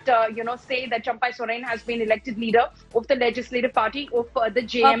fact, say that Champai Soren has been elected leader of the legislative party of the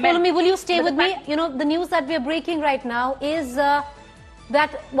JMM. Poulomi, will you stay with me? The news that we are breaking right now is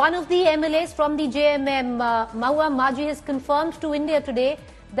that one of the MLAs from the JMM, Mahua Maji, has confirmed to India today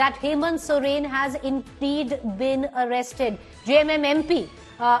that Hemant Soren has indeed been arrested. JMM MP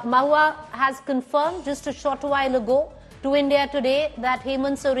Mahua has confirmed just a short while ago to India today that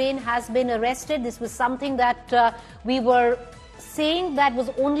Hemant Soren has been arrested. This was something that we were saying that was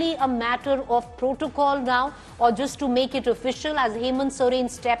only a matter of protocol now, or just to make it official, as Hemant Soren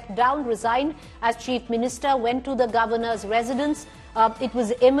stepped down, resigned as Chief Minister, went to the governor's residence. It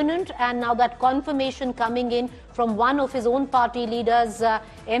was imminent, and now that confirmation coming in from one of his own party leaders,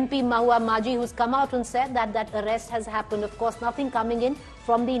 MP Mahua Maji, who's come out and said that that arrest has happened. Of course, nothing coming in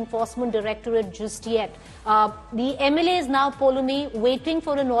from the Enforcement Directorate just yet. The MLA is now, Poulomi, waiting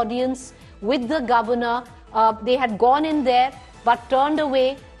for an audience with the governor. They had gone in there but turned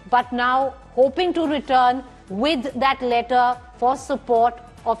away, but now hoping to return with that letter for support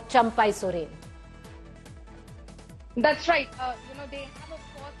of Champai Soren. That's right. They have, of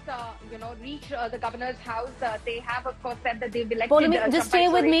course, reached the governor's house. They have, of course, said that they've elected. Poulomi, just stay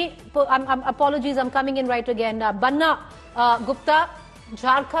with me. Apologies, I'm coming in right again. Banna Gupta,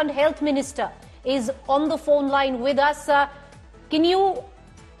 Jharkhand Health Minister, is on the phone line with us. Can you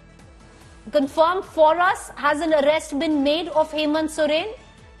confirm for us, has an arrest been made of Hemant Soren?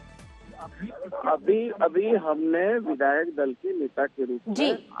 अभी हमने विधायक दल के नेता के रूप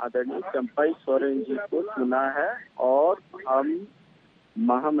में आदरणीय चंपाई सोरेन जी को चुना है, और हम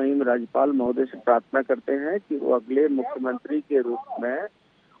महामहिम राज्यपाल महोदय से प्रार्थना करते हैं कि वो अगले मुख्यमंत्री के रूप में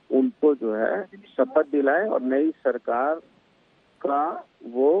उनको जो है शपथ दिलाएं और नई सरकार का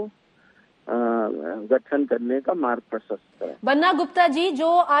वो गठन करने का मार्ग प्रशस्त है। बन्ना गुप्ता जी, जो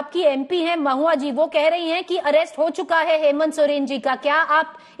आपकी एमपी हैं महुआ जी, वो कह रही हैं कि अरेस्ट हो चुका है हेमंत सोरेन जी का। क्या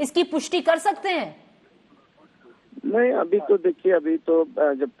आप इसकी पुष्टि कर सकते हैं? नहीं, अभी तो देखिए, अभी तो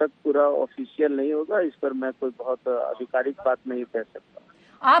जब तक पूरा ऑफिशियल नहीं होगा, इस पर मैं कोई बहुत आधिकारिक बात नहीं कह सकता।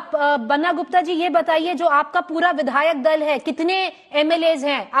 आप बन्ना गुप्ता जी ये बताइए, जो आपका पूरा विधायक दल है, कितने एमएलएज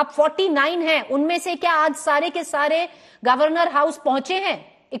हैं? आप 49 हैं, उनमें से क्या आज सारे के सारे गवर्नर हाउस पहुंचे हैं,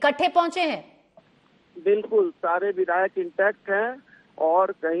 इकट्ठे पहुंचे हैं? बिल्कुल, सारे विधायक इंटैक्ट हैं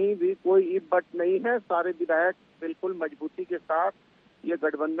और कहीं भी कोई इफ बट नहीं है। सारे विधायक बिल्कुल मजबूती के साथ ये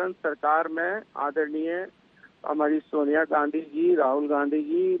गठबंधन सरकार में आदरणीय हमारी सोनिया गांधी जी, राहुल गांधी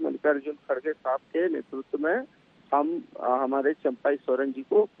जी, मल्लिकार्जुन खड़गे साहब के नेतृत्व में हम हमारे चंपाई सोरेन जी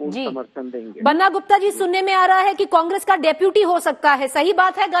को पूर्ण समर्थन देंगे। बन्ना गुप्ता जी, सुनने में आ रहा है कि कांग्रेस का डेप्यूटी हो सकता है, सही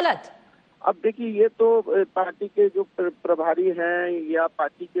बात है गलत? अब देखिए, ये तो पार्टी के जो प्रभारी हैं या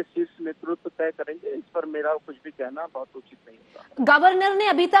पार्टी के शीर्ष नेतृत्व तय करेंगे, इस पर मेरा कुछ भी कहना बहुत उचित नहीं होगा। गवर्नर ने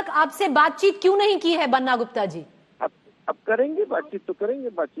अभी तक आपसे बातचीत क्यों नहीं की है बन्ना गुप्ता जी? अब करेंगे, बातचीत तो करेंगे,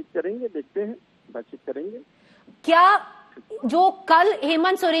 बातचीत करेंगे, देखते हैं, बातचीत करेंगे। क्या जो कल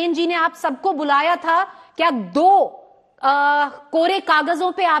हेमंत सोरेन जी ने आप सबको बुलाया था, क्या 2 कोरे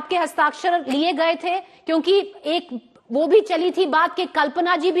कागजों पे आपके हस्ताक्षर लिए गए थे? क्योंकि एक वो भी चली थी बात कि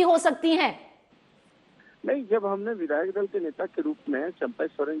कल्पना जी भी हो सकती हैं। नहीं, जब हमने विधायक दल के नेता के रूप में चंपाई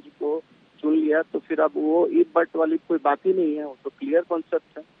सोरेन जी को चुन लिया, तो फिर अब वो इफ बट वाली कोई बात ही नहीं है, वो तो क्लियर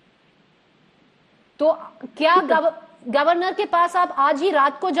कॉन्सेप्ट है। तो क्या गवर्नर के पास आप आज ही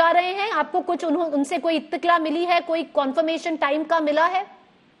रात को जा रहे हैं? आपको कुछ उनसे कोई इत्तला मिली है, कोई कॉन्फर्मेशन टाइम का मिला है?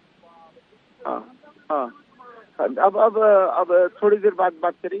 हाँ, अब थोड़ी देर बाद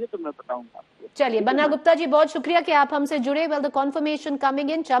बात करेंगे तो मैं बताऊंगा आपको। चलिए, बन्ना गुप्ता जी, बहुत शुक्रिया कि आप हमसे जुड़े। Well, the confirmation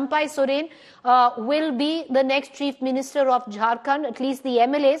coming in, Champai Soren will be the next Chief Minister of Jharkhand, at least the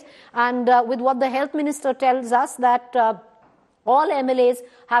MLAs, and with what the Health Minister tells us that all MLAs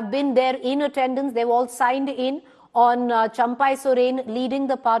have been there in attendance. They've all signed in on Champai Soren leading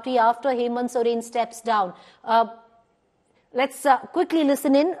the party after Hemant Soren steps down. Let's quickly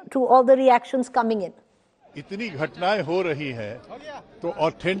listen in to all the reactions coming in. इतनी घटनाएं हो रही हैं तो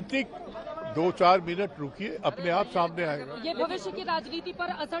authentic 2-4 minute रुकिए, अपने आप सामने आएगा। ये भविष्य की राजनीति पर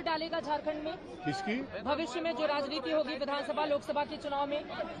असर डालेगा झारखंड में? किसकी? भविष्य में जो राजनीति होगी विधानसभा लोकसभा के चुनाव में।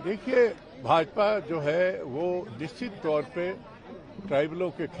 देखिए, भाजपा जो है वो निश्चित तौर पे ट्राइबलों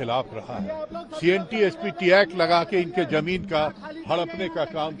के खिलाफ रहा है। CNT-SPT एक्ट लगा के इनके जमीन का हड़पने का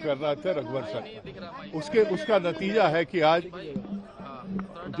काम कर रहा था रघुवर सरकार। उसका नतीजा है कि आज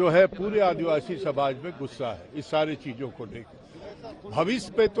जो है पूरे आदिवासी समाज में गुस्सा है इस सारी चीजों को लेकर।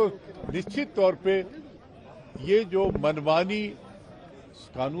 भविष्य पे तो निश्चित तौर पे ये जो मनमानी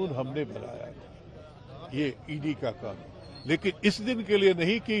कानून हमने बनाया ये ईडी का कानून, लेकिन इस दिन के लिए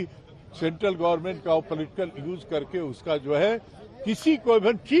नहीं कि सेंट्रल गवर्नमेंट का पॉलिटिकल यूज करके उसका जो है किसी को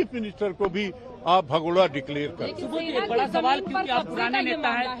भी, चीफ मिनिस्टर को भी आप भगोड़ा डिक्लेयर कर। बड़ा सवाल क्योंकि आप पुराने नेता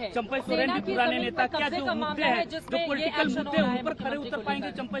हैं, चंपाई सोरेन भी पुराने नेता, क्या जो मुद्दे हैं, जो पॉलिटिकल मुद्दे हैं उन पर खड़े उतर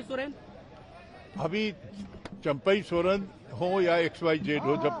पाएंगे चंपाई सोरेन? अभी चंपाई सोरेन हो या XYZ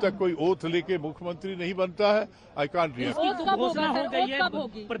हो, जब तक कोई ओथ लेके मुख्यमंत्री नहीं बनता है, आई कांट रिएक्ट। इसकी घोषणा हो गई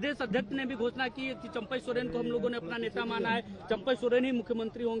है, प्रदेश अध्यक्ष ने भी घोषणा की है कि चंपाई सोरेन को हम लोगों ने अपना नेता माना है, चंपाई सोरेन ही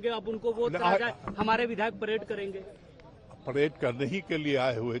मुख्यमंत्री होंगे, अब उनको वोट करा जाए, हमारे विधायक परेड करेंगे। परेड करने ही के लिए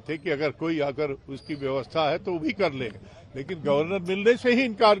आए हुए थे कि अगर उसकी व्यवस्था है तो वो भी कर लेंगे, लेकिन गवर्नर मिलने से ही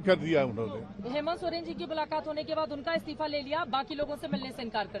इनकार कर दिया उन्होंने। हेमंत सोरेन जी की मुलाकात होने के बाद उनका इस्तीफा ले लिया, बाकी लोगों से मिलने से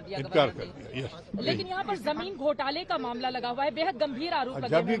इनकार कर दिया। लेकिन यहाँ पर जमीन घोटाले का मामला लगा हुआ है, बेहद गंभीर आरोप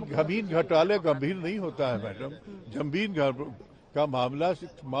लगे हैं। जमीन घोटाले गंभीर नहीं होता है मैडम, जमीन का मामला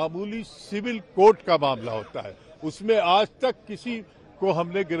मामूली सिविल कोर्ट का मामला होता है, उसमें आज तक किसी को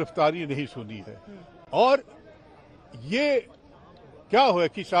हमने गिरफ्तारी नहीं सुनी है। और ये क्या हुआ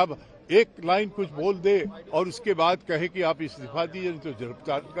कि साहब एक लाइन कुछ बोल दे और उसके बाद कहे कि आप इस्तीफा दीजिए तो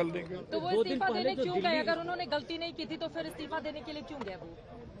गिरफ्तार कर लेंगे। तो वो इस्तीफा देने क्यों गए? अगर उन्होंने गलती नहीं की थी तो फिर इस्तीफा देने के लिए क्यों गए वो?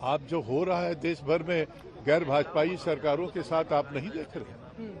 आप जो हो रहा है देश भर में गैर भाजपाई सरकारों के साथ आप नहीं देख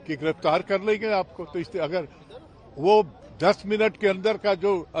रहे कि गिरफ्तार कर लेंगे आपको? तो अगर वो 10 मिनट के अंदर का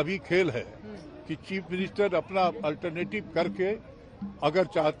जो अभी खेल है कि चीफ मिनिस्टर अपना अल्टरनेटिव करके अगर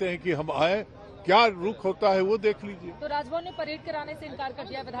चाहते हैं कि हम आए, क्या रुख होता है वो देख लीजिए। तो राजभवन ने परेड कराने से इनकार कर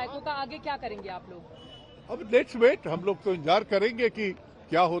दिया विधायकों का, आगे क्या करेंगे आप लोग? अब लेट्स वेट, हम लोग तो इंतजार करेंगे कि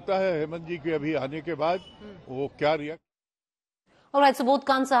क्या होता है हेमंत जी के अभी आने के बाद वो क्या react. All right, so both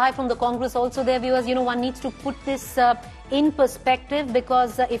Kansahai from the Congress also there, viewers. You know, one needs to put this in perspective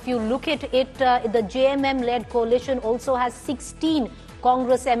because if you look at it, the JMM-led coalition also has 16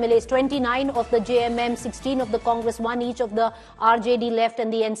 Congress MLAs, 29 of the JMM, 16 of the Congress, 1 each of the RJD left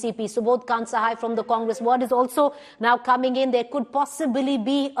and the NCP. So both Kansahai from the Congress. What is also now coming in, there could possibly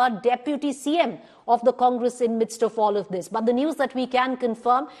be a deputy CM of the Congress in midst of all of this. But the news that we can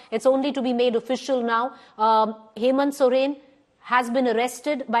confirm, it's only to be made official now. Hemant Soren has been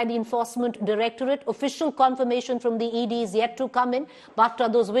arrested by the Enforcement Directorate. Official confirmation from the ED is yet to come in. But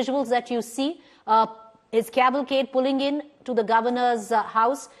those visuals that you see, his cavalcade pulling in to the governor's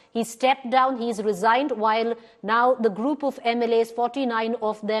house. He stepped down, he's resigned, while now the group of MLAs, 49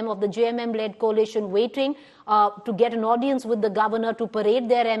 of them of the JMM-led coalition, waiting to get an audience with the governor to parade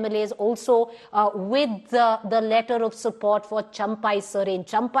their MLAs, also with the letter of support for Champai Soren.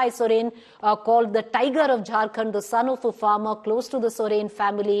 Champai Soren, called the Tiger of Jharkhand, the son of a farmer close to the Soren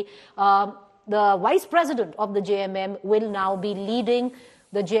family, the vice president of the JMM, will now be leading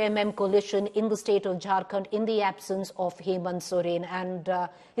the JMM coalition in the state of Jharkhand in the absence of Hemant Soren. And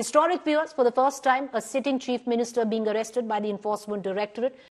historic, viewers, for the first time, a sitting chief minister being arrested by the Enforcement Directorate.